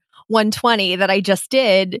episode 120 that I just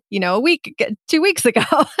did, 2 weeks ago.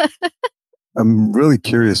 I'm really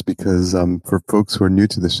curious because for folks who are new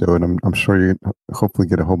to the show, and I'm sure you hopefully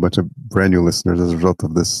get a whole bunch of brand new listeners as a result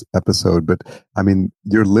of this episode, but I mean,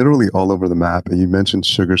 you're literally all over the map. And you mentioned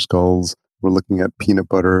Sugar Skulls. We're looking at Peanut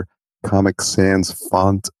Butter, Comic Sans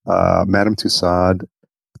Font, Madame Tussauds,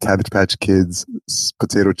 Cabbage Patch Kids,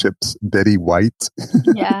 Potato Chips, Betty White,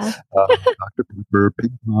 Yeah. Dr. Pepper,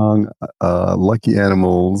 Ping Pong, Lucky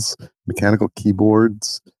Animals, Mechanical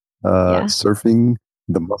Keyboards, Yeah. Surfing,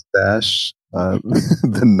 The Mustache,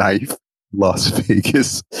 The Knife, Las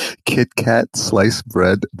Vegas, Kit Kat, Sliced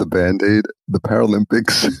Bread, The Band-Aid, The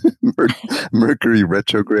Paralympics, Mercury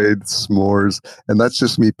Retrograde, S'mores. And that's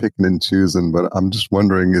just me picking and choosing. But I'm just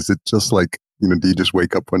wondering, is it just like, do you just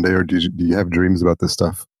wake up one day or do you have dreams about this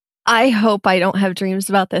stuff? I hope I don't have dreams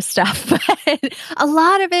about this stuff. But a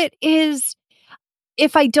lot of it is,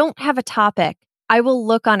 if I don't have a topic, I will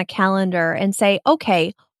look on a calendar and say,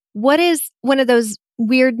 okay, what is one of those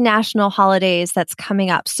weird national holidays that's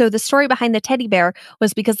coming up? So the story behind the teddy bear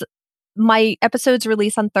was because my episodes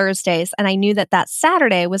release on Thursdays, and I knew that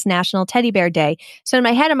Saturday was National Teddy Bear Day. So in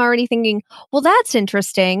my head, I'm already thinking, well, that's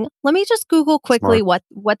interesting. Let me just Google quickly what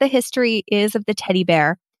the history is of the teddy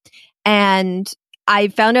bear. And I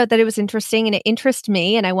found out that it was interesting and it interested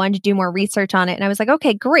me, and I wanted to do more research on it. And I was like,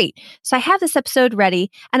 okay, great. So I have this episode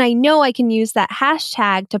ready, and I know I can use that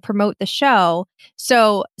hashtag to promote the show.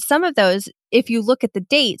 So some of those, if you look at the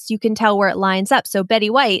dates, you can tell where it lines up. So Betty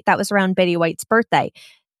White, that was around Betty White's birthday.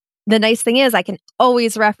 The nice thing is I can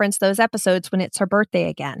always reference those episodes when it's her birthday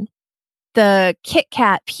again. The Kit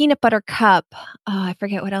Kat Peanut Butter Cup. Oh, I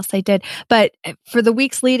forget what else I did. But for the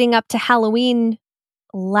weeks leading up to Halloween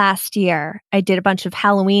last year, I did a bunch of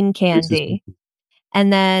Halloween candy.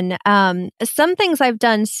 And then some things I've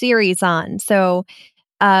done series on. So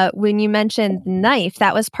when you mentioned Knife,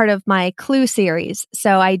 that was part of my Clue series.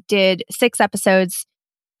 So I did 6 episodes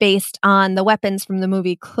based on the weapons from the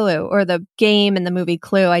movie Clue, or the game in the movie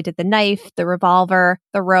Clue. I did the knife, the revolver,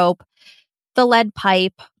 the rope, the lead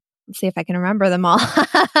pipe. Let's see if I can remember them all.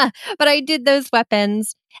 But I did those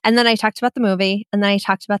weapons. And then I talked about the movie. And then I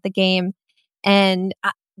talked about the game. And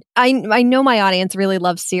I know my audience really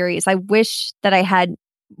loves series. I wish that I had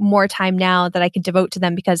more time now that I could devote to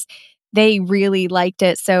them because they really liked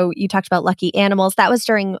it. So you talked about Lucky Animals. That was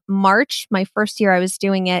during March, my first year I was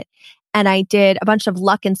doing it. And I did a bunch of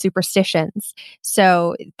luck and superstitions.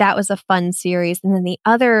 So that was a fun series. And then the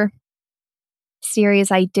other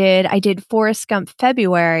series I did Forrest Gump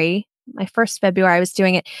February. My first February I was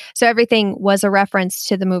doing it. So everything was a reference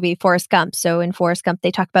to the movie Forrest Gump. So in Forrest Gump,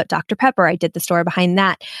 they talk about Dr. Pepper. I did the story behind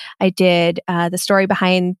that. I did the story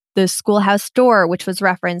behind the schoolhouse door, which was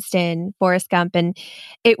referenced in Forrest Gump. And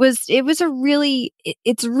it's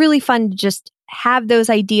really fun to just have those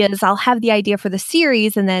ideas. I'll have the idea for the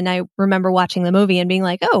series. And then I remember watching the movie and being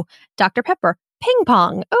like, oh, Dr. Pepper. Ping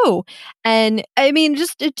pong. Oh, and I mean,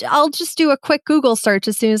 I'll just do a quick Google search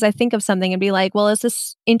as soon as I think of something and be like, well, is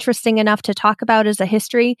this interesting enough to talk about as a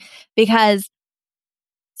history? Because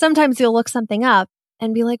sometimes you'll look something up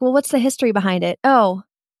and be like, well, what's the history behind it? Oh,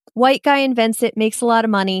 white guy invents it, makes a lot of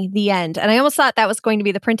money, the end. And I almost thought that was going to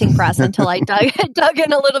be the printing press until I dug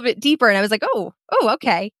in a little bit deeper. And I was like, oh,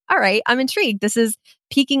 okay. All right. I'm intrigued. This is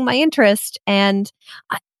piquing my interest. And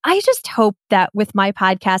I just hope that with my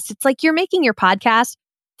podcast, it's like you're making your podcast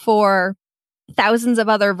for thousands of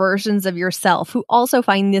other versions of yourself who also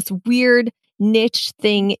find this weird niche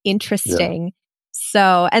thing interesting. Yeah.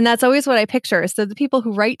 So, and that's always what I picture. So the people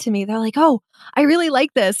who write to me, they're like, oh, I really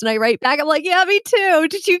like this. And I write back, I'm like, yeah, me too.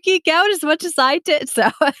 Did you geek out as much as I did? So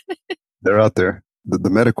they're out there. The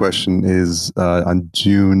meta question is on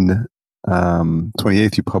June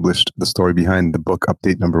 28th, you published the story behind the book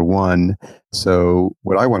update number 1. So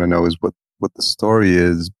what I want to know is what the story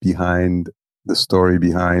is behind the story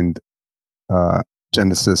behind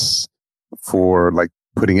Genesis for like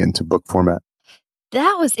putting it into book format.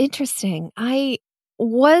 That was interesting. I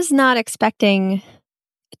was not expecting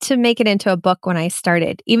to make it into a book when I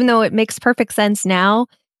started, even though it makes perfect sense now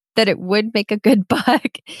that it would make a good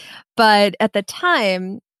book. But at the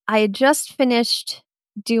time, I had just finished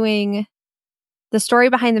doing the story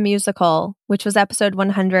behind the musical, which was episode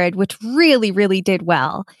 100, which really, really did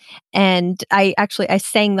well. And I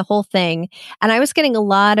sang the whole thing, and I was getting a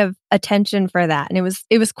lot of attention for that. And it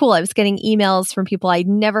was cool. I was getting emails from people I'd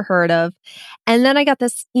never heard of. And then I got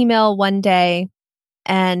this email one day,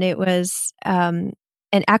 and it was an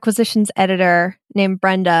acquisitions editor named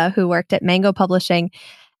Brenda who worked at Mango Publishing.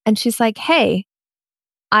 And she's like, "Hey,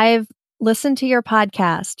 I've listened to your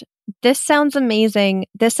podcast. This sounds amazing.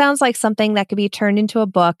 This sounds like something that could be turned into a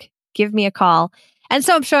book. Give me a call." And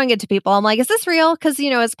so I'm showing it to people. I'm like, "Is this real?" Because,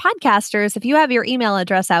 as podcasters, if you have your email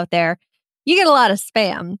address out there, you get a lot of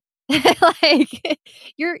spam. Like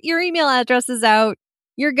your email address is out,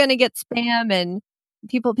 you're going to get spam and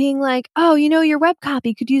people being like, "Oh, your web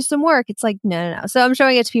copy could use some work." It's like, no, no, no. So I'm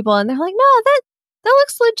showing it to people and they're like, "No, that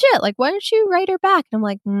looks legit. Like, why don't you write her back?" And I'm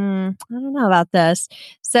like, I don't know about this.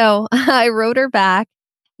 So I wrote her back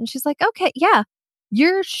and she's like, "Okay, yeah,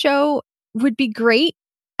 your show would be great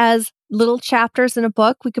as little chapters in a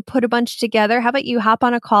book. We could put a bunch together. How about you hop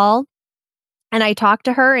on a call?" And I talked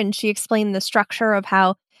to her and she explained the structure of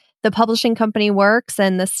how the publishing company works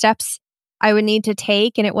and the steps I would need to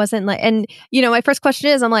take. And it wasn't like, and my first question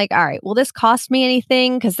is, I'm like, "All right, will this cost me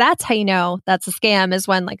anything?" Because that's how you know that's a scam, is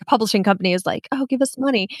when like a publishing company is like, "Oh, give us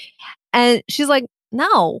money." And she's like,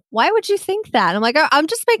 "No, why would you think that?" I'm like, I'm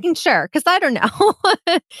just making sure because I don't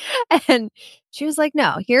know." And she was like,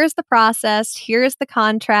 "No, here's the process. Here's the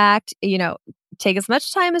contract. Take as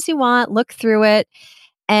much time as you want, look through it."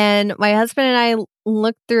 And my husband and I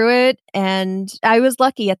looked through it, and I was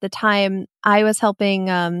lucky at the time. I was helping,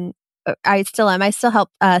 I still am. I still help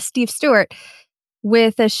Steve Stewart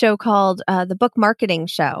with a show called The Book Marketing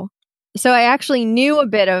Show. So I actually knew a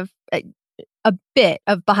bit of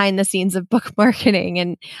behind the scenes of book marketing.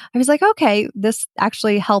 And I was like, okay, this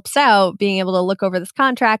actually helps out being able to look over this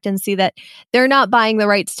contract and see that they're not buying the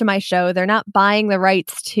rights to my show. They're not buying the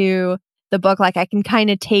rights to the book. Like, I can kind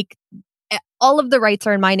of take all of the rights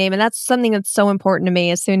are in my name. And that's something that's so important to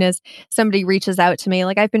me. As soon as somebody reaches out to me,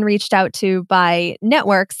 like I've been reached out to by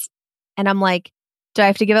networks and I'm like, do I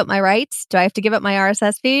have to give up my rights? Do I have to give up my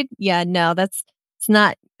RSS feed? Yeah, no, that's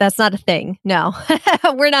not a thing. No,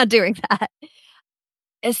 we're not doing that.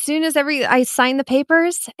 As soon as I signed the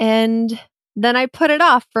papers, and then I put it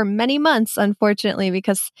off for many months, unfortunately,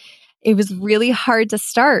 because it was really hard to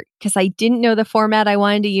start because I didn't know the format I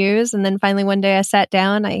wanted to use. And then finally one day I sat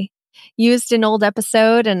down, I used an old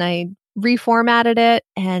episode and I reformatted it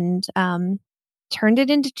and turned it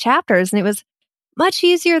into chapters. And it was much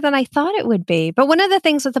easier than I thought it would be. But one of the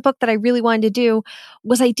things with the book that I really wanted to do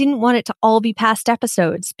was I didn't want it to all be past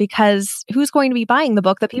episodes, because who's going to be buying the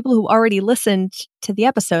book? The people who already listened to the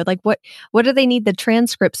episode. Like, what do they need the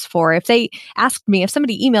transcripts for? If they asked me, if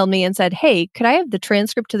somebody emailed me and said, "Hey, could I have the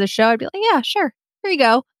transcript to the show?" I'd be like, "Yeah, sure. Here you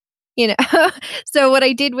go." So what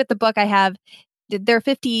I did with the book, there are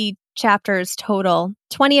 50 chapters total.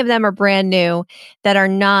 20 of them are brand new that are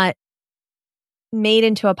not made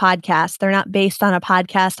into a podcast. They're not based on a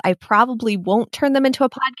podcast. I probably won't turn them into a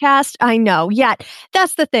podcast. I know. Yet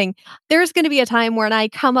that's the thing. There's going to be a time when I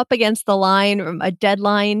come up against the line, a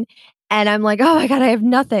deadline, and I'm like, "Oh my God, I have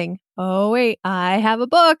nothing. Oh, wait, I have a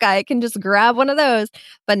book. I can just grab one of those."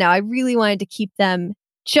 But no, I really wanted to keep them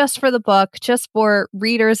just for the book, just for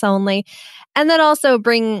readers only. And then also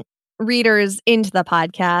bring readers into the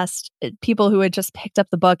podcast, people who had just picked up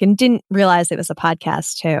the book and didn't realize it was a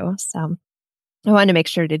podcast too. So I wanted to make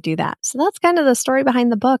sure to do that. So that's kind of the story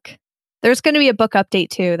behind the book. There's going to be a book update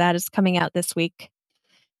too that is coming out this week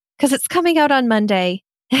because it's coming out on Monday.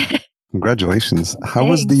 Congratulations. How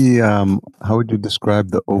was Thanks. how would you describe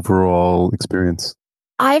the overall experience?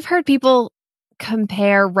 I've heard people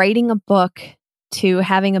compare writing a book to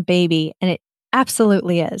having a baby, and it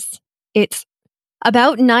absolutely is. It's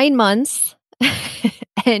about 9 months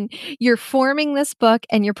and you're forming this book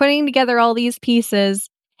and you're putting together all these pieces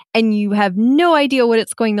and you have no idea what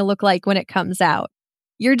it's going to look like when it comes out.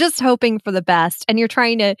 You're just hoping for the best and you're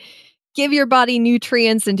trying to give your body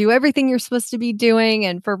nutrients and do everything you're supposed to be doing.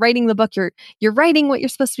 And for writing the book, you're writing what you're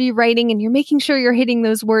supposed to be writing and you're making sure you're hitting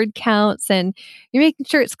those word counts and you're making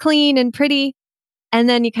sure it's clean and pretty. And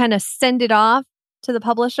then you kind of send it off to the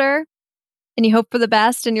publisher and you hope for the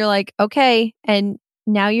best and you're like, "Okay, and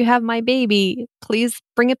now you have my baby. Please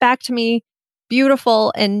bring it back to me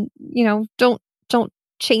beautiful, and don't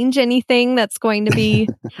change anything that's going to be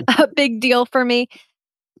a big deal for me."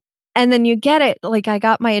 And then you get it. Like, I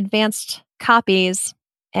got my advanced copies,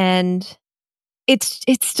 and it's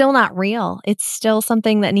still not real. It's still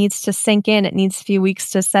something that needs to sink in. It needs a few weeks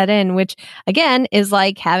to set in, which again is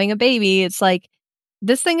like having a baby. It's like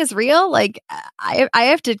this thing is real. Like I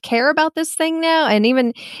have to care about this thing now, and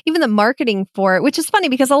even the marketing for it, which is funny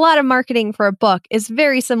because a lot of marketing for a book is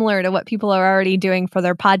very similar to what people are already doing for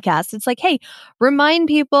their podcast. It's like, hey, remind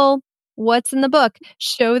people what's in the book,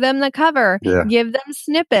 show them the cover, Yeah. give them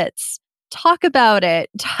snippets. Talk about it.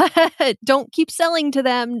 Don't keep selling to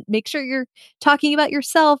them. Make sure you're talking about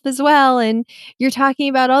yourself as well. And you're talking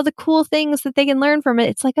about all the cool things that they can learn from it.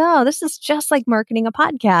 It's like, oh, this is just like marketing a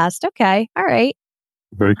podcast. Okay. All right.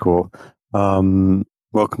 Very cool.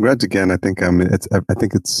 Well, congrats again. I think I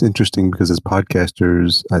think it's interesting because as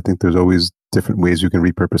podcasters, I think there's always different ways you can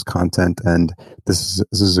repurpose content, and this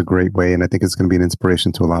is a great way. And I think it's going to be an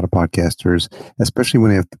inspiration to a lot of podcasters, especially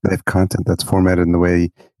when they have content that's formatted in the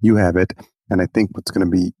way you have it. And I think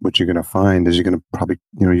what you're going to find is you're going to probably,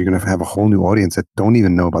 you're going to have a whole new audience that don't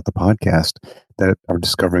even know about the podcast, that are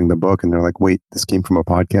discovering the book, and they're like, wait, this came from a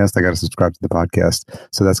podcast. I got to subscribe to the podcast.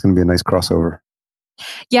 So that's going to be a nice crossover.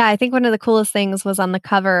 Yeah, I think one of the coolest things was on the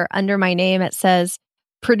cover under my name, it says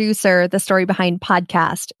producer, the story behind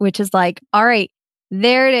podcast, which is like, all right,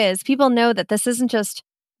 there it is. People know that this isn't just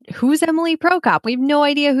who's Emily Prokop. We have no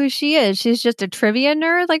idea who she is. She's just a trivia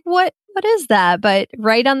nerd. Like, what is that? But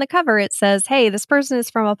right on the cover, it says, hey, this person is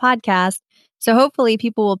from a podcast. So hopefully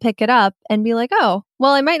people will pick it up and be like, oh,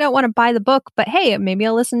 well, I might not want to buy the book, but hey, maybe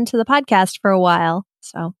I'll listen to the podcast for a while.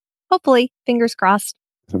 So hopefully, fingers crossed.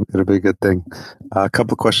 It'll be a good thing. A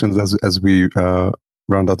couple of questions as we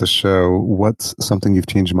round out the show. What's something you've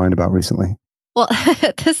changed your mind about recently? Well,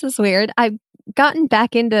 this is weird. I've gotten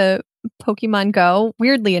back into Pokemon Go,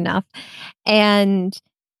 weirdly enough, and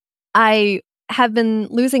I have been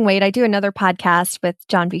losing weight. I do another podcast with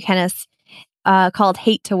John Buchanan called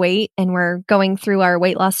Hate to Weight, and we're going through our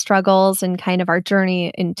weight loss struggles and kind of our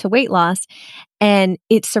journey into weight loss. And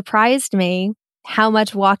it surprised me how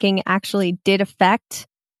much walking actually did affect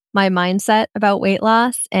my mindset about weight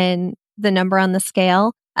loss and the number on the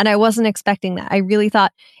scale. And I wasn't expecting that. I really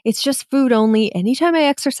thought it's just food only. Anytime I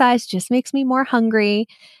exercise just makes me more hungry.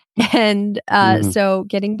 And so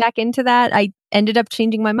getting back into that, I ended up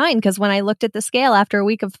changing my mind because when I looked at the scale after a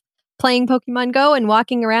week of playing Pokemon Go and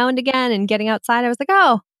walking around again and getting outside, I was like,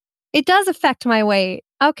 oh, it does affect my weight.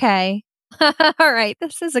 Okay. All right.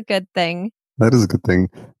 This is a good thing. That is a good thing.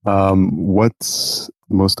 What's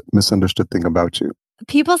the most misunderstood thing about you?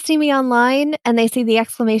 People see me online and they see the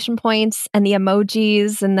exclamation points and the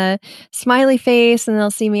emojis and the smiley face, and they'll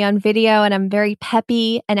see me on video and I'm very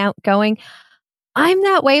peppy and outgoing. I'm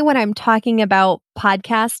that way when I'm talking about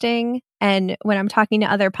podcasting and when I'm talking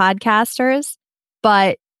to other podcasters.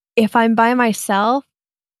 But if I'm by myself,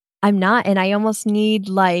 I'm not. And I almost need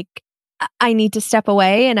I need to step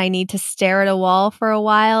away and I need to stare at a wall for a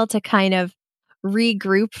while to kind of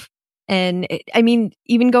regroup. And I mean,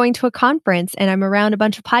 even going to a conference and I'm around a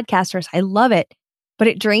bunch of podcasters, I love it, but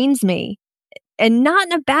it drains me, and not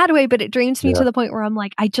in a bad way, but it drains me to the point where I'm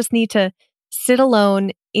like, I just need to sit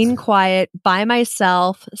alone in quiet by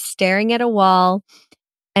myself, staring at a wall.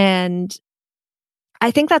 And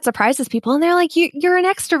I think that surprises people. And they're like, you're an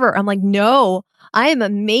extrovert. I'm like, no, I am a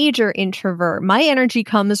major introvert. My energy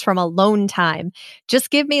comes from alone time. Just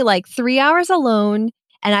give me like 3 hours alone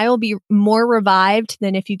and I will be more revived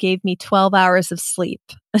than if you gave me 12 hours of sleep.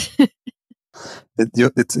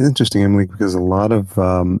 It's interesting, Emily, because a lot of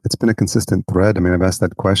it's been a consistent thread. I mean, I've asked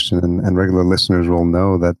that question, and regular listeners will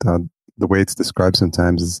know that the way it's described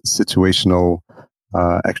sometimes is situational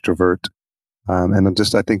extrovert. And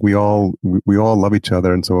I think we all love each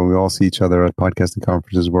other, and so when we all see each other at podcasting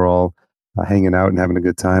conferences, we're all hanging out and having a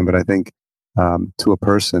good time. But I think to a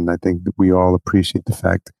person, I think that we all appreciate the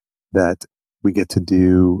fact that we get to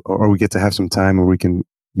do, or we get to have some time where we can,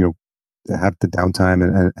 have the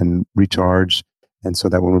downtime and recharge, and so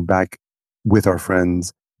that when we're back with our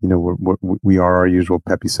friends, we are our usual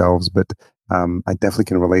peppy selves. But I definitely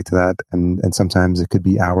can relate to that, and sometimes it could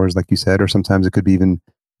be hours, like you said, or sometimes it could be even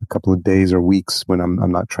a couple of days or weeks when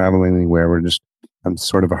I'm not traveling anywhere. I'm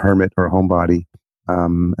sort of a hermit or a homebody,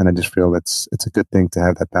 and I just feel it's a good thing to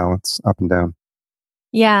have that balance up and down.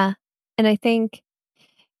 Yeah, and I think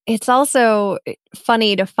it's also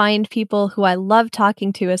funny to find people who I love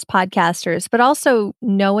talking to as podcasters, but also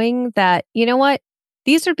knowing that, you know what,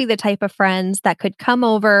 these would be the type of friends that could come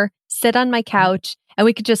over, sit on my couch, and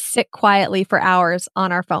we could just sit quietly for hours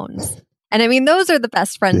on our phones. And I mean, those are the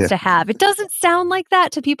best friends to have. It doesn't sound like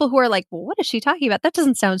that to people who are like, well, what is she talking about? That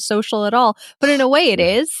doesn't sound social at all. But in a way, it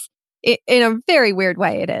is. In a very weird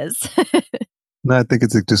way, it is. No, I think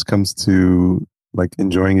it just comes to like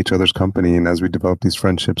enjoying each other's company. And as we develop these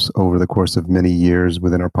friendships over the course of many years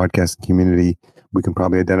within our podcasting community, we can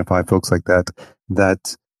probably identify folks like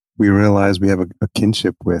that we realize we have a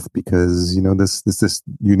kinship with, because, you know, this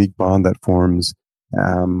unique bond that forms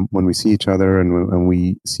when we see each other and when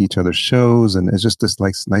we see each other's shows. And it's just this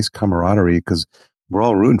like nice camaraderie, because we're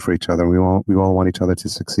all rooting for each other. We all want each other to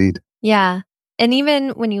succeed. Yeah. And even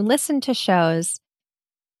when you listen to shows,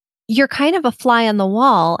 you're kind of a fly on the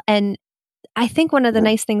wall. And I think one of the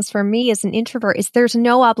nice things for me as an introvert is there's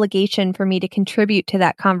no obligation for me to contribute to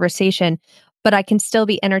that conversation, but I can still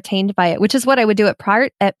be entertained by it, which is what I would do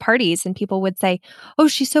at parties. And people would say, "Oh,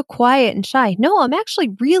 she's so quiet and shy." No, I'm actually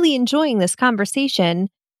really enjoying this conversation.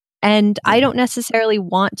 And I don't necessarily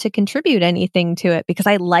want to contribute anything to it because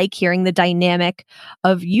I like hearing the dynamic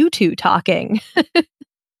of you two talking.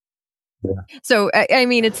 Yeah. So, I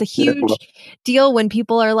mean, it's a huge deal when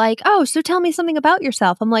people are like, "Oh, so tell me something about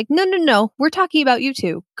yourself." I'm like, no. We're talking about you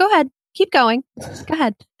two. Go ahead. Keep going. Go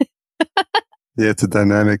ahead. Yeah, it's a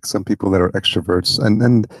dynamic. Some people that are extroverts,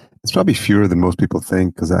 and it's probably fewer than most people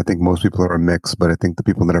think, because I think most people are a mix. But I think the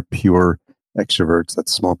people that are pure extroverts,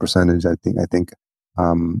 that's a small percentage. I think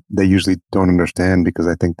they usually don't understand, because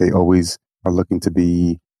I think they always are looking to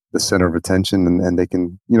be the center of attention, and they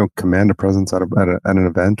can, you know, command a presence at an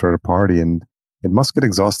event or at a party. And it must get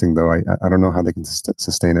exhausting, though. I don't know how they can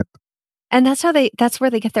sustain it. And that's where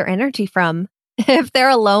they get their energy from. If they're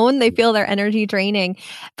alone, they feel their energy draining.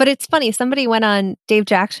 But it's funny, somebody went on Dave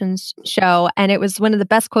Jackson's show, and it was one of the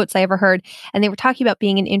best quotes I ever heard. And they were talking about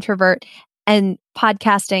being an introvert and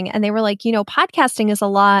podcasting. And they were like, you know, podcasting is a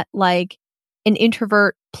lot like an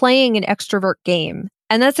introvert playing an extrovert game.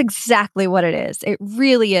 And that's exactly what it is. It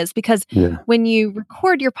really is. Because when you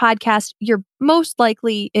record your podcast, you're most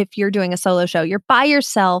likely, if you're doing a solo show, you're by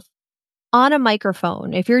yourself on a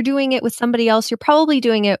microphone. If you're doing it with somebody else, you're probably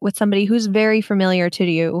doing it with somebody who's very familiar to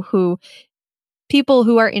you, people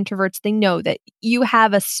who are introverts, they know that you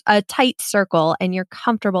have a tight circle and you're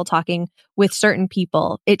comfortable talking with certain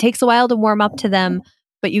people. It takes a while to warm up to them,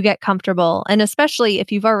 but you get comfortable. And especially if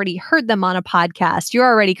you've already heard them on a podcast, you're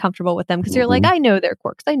already comfortable with them because you're like, I know their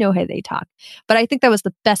quirks. I know how they talk. But I think that was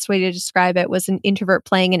the best way to describe it, was an introvert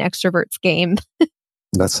playing an extrovert's game.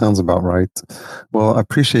 That sounds about right. Well, I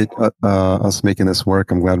appreciate us making this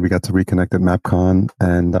work. I'm glad we got to reconnect at MapCon.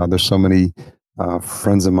 And there's so many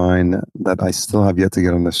friends of mine that I still have yet to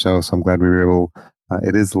get on the show. So I'm glad we were able.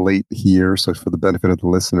 It is late here, so for the benefit of the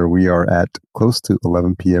listener, we are at close to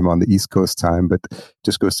 11 p.m. on the East Coast time. But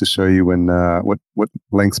just goes to show you when what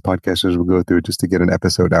lengths podcasters will go through just to get an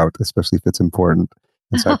episode out, especially if it's important.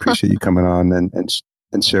 And so I appreciate you coming on and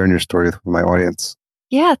sharing your story with my audience.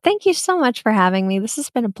 Yeah, thank you so much for having me. This has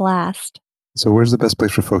been a blast. So where's the best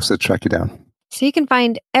place for folks to track you down? So you can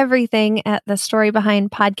find everything at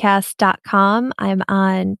thestorybehindpodcast.com. I'm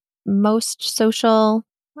on most social,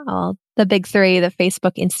 the big three, the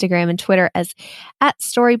Facebook, Instagram, and Twitter as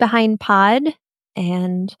 @storybehindpod.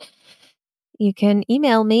 And you can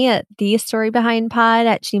email me at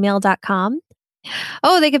thestorybehindpod@gmail.com.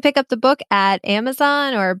 Oh, they can pick up the book at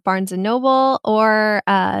Amazon or Barnes & Noble or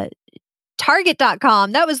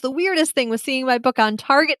Target.com. That was the weirdest thing, was seeing my book on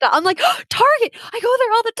Target. I'm like, oh, Target, I go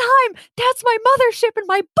there all the time. That's my mothership and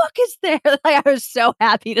my book is there. Like, I was so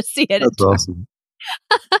happy to see it. That's awesome.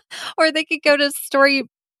 Or they could go to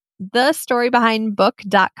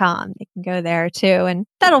thestorybehindbook.com. They can go there too. And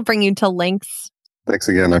that'll bring you to links. Thanks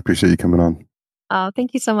again. I appreciate you coming on. Oh,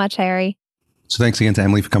 thank you so much, Harry. So thanks again to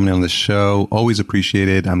Emily for coming on the show. Always appreciate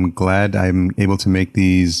it. I'm glad I'm able to make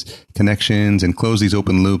these connections and close these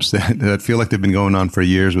open loops that feel like they've been going on for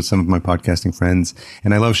years with some of my podcasting friends.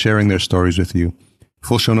 And I love sharing their stories with you.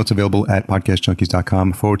 Full show notes available at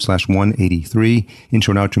podcastjunkies.com/183.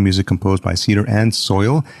 Intro and outro music composed by Cedar and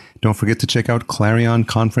Soil. Don't forget to check out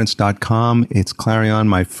ClarionConference.com. It's Clarion,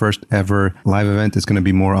 my first ever live event. It's going to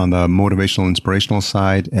be more on the motivational, inspirational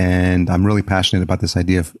side. And I'm really passionate about this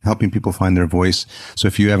idea of helping people find their voice. So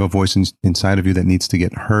if you have a voice inside of you that needs to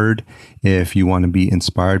get heard, if you want to be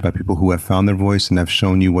inspired by people who have found their voice and have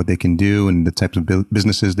shown you what they can do and the types of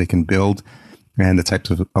businesses they can build, and the types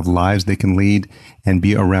of lives they can lead, and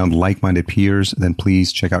be around like-minded peers, then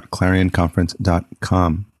please check out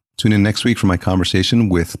ClarionConference.com. Tune in next week for my conversation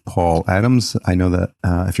with Paul Adams. I know that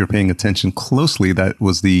if you're paying attention closely, that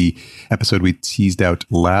was the episode we teased out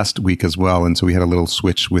last week as well. And so we had a little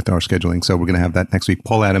switch with our scheduling. So we're going to have that next week.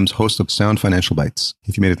 Paul Adams, host of Sound Financial Bites.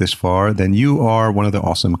 If you made it this far, then you are one of the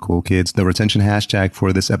awesome, cool kids. The retention hashtag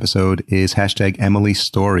for this episode is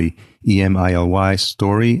 #EmilyStory. EMILY,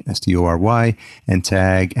 Story, STORY, and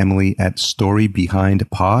tag Emily at Story Behind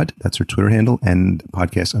Pod. That's her Twitter handle, and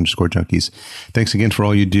podcast_junkies. Thanks again for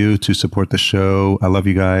all you do to support the show. I love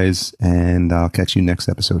you guys, and I'll catch you next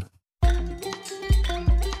episode.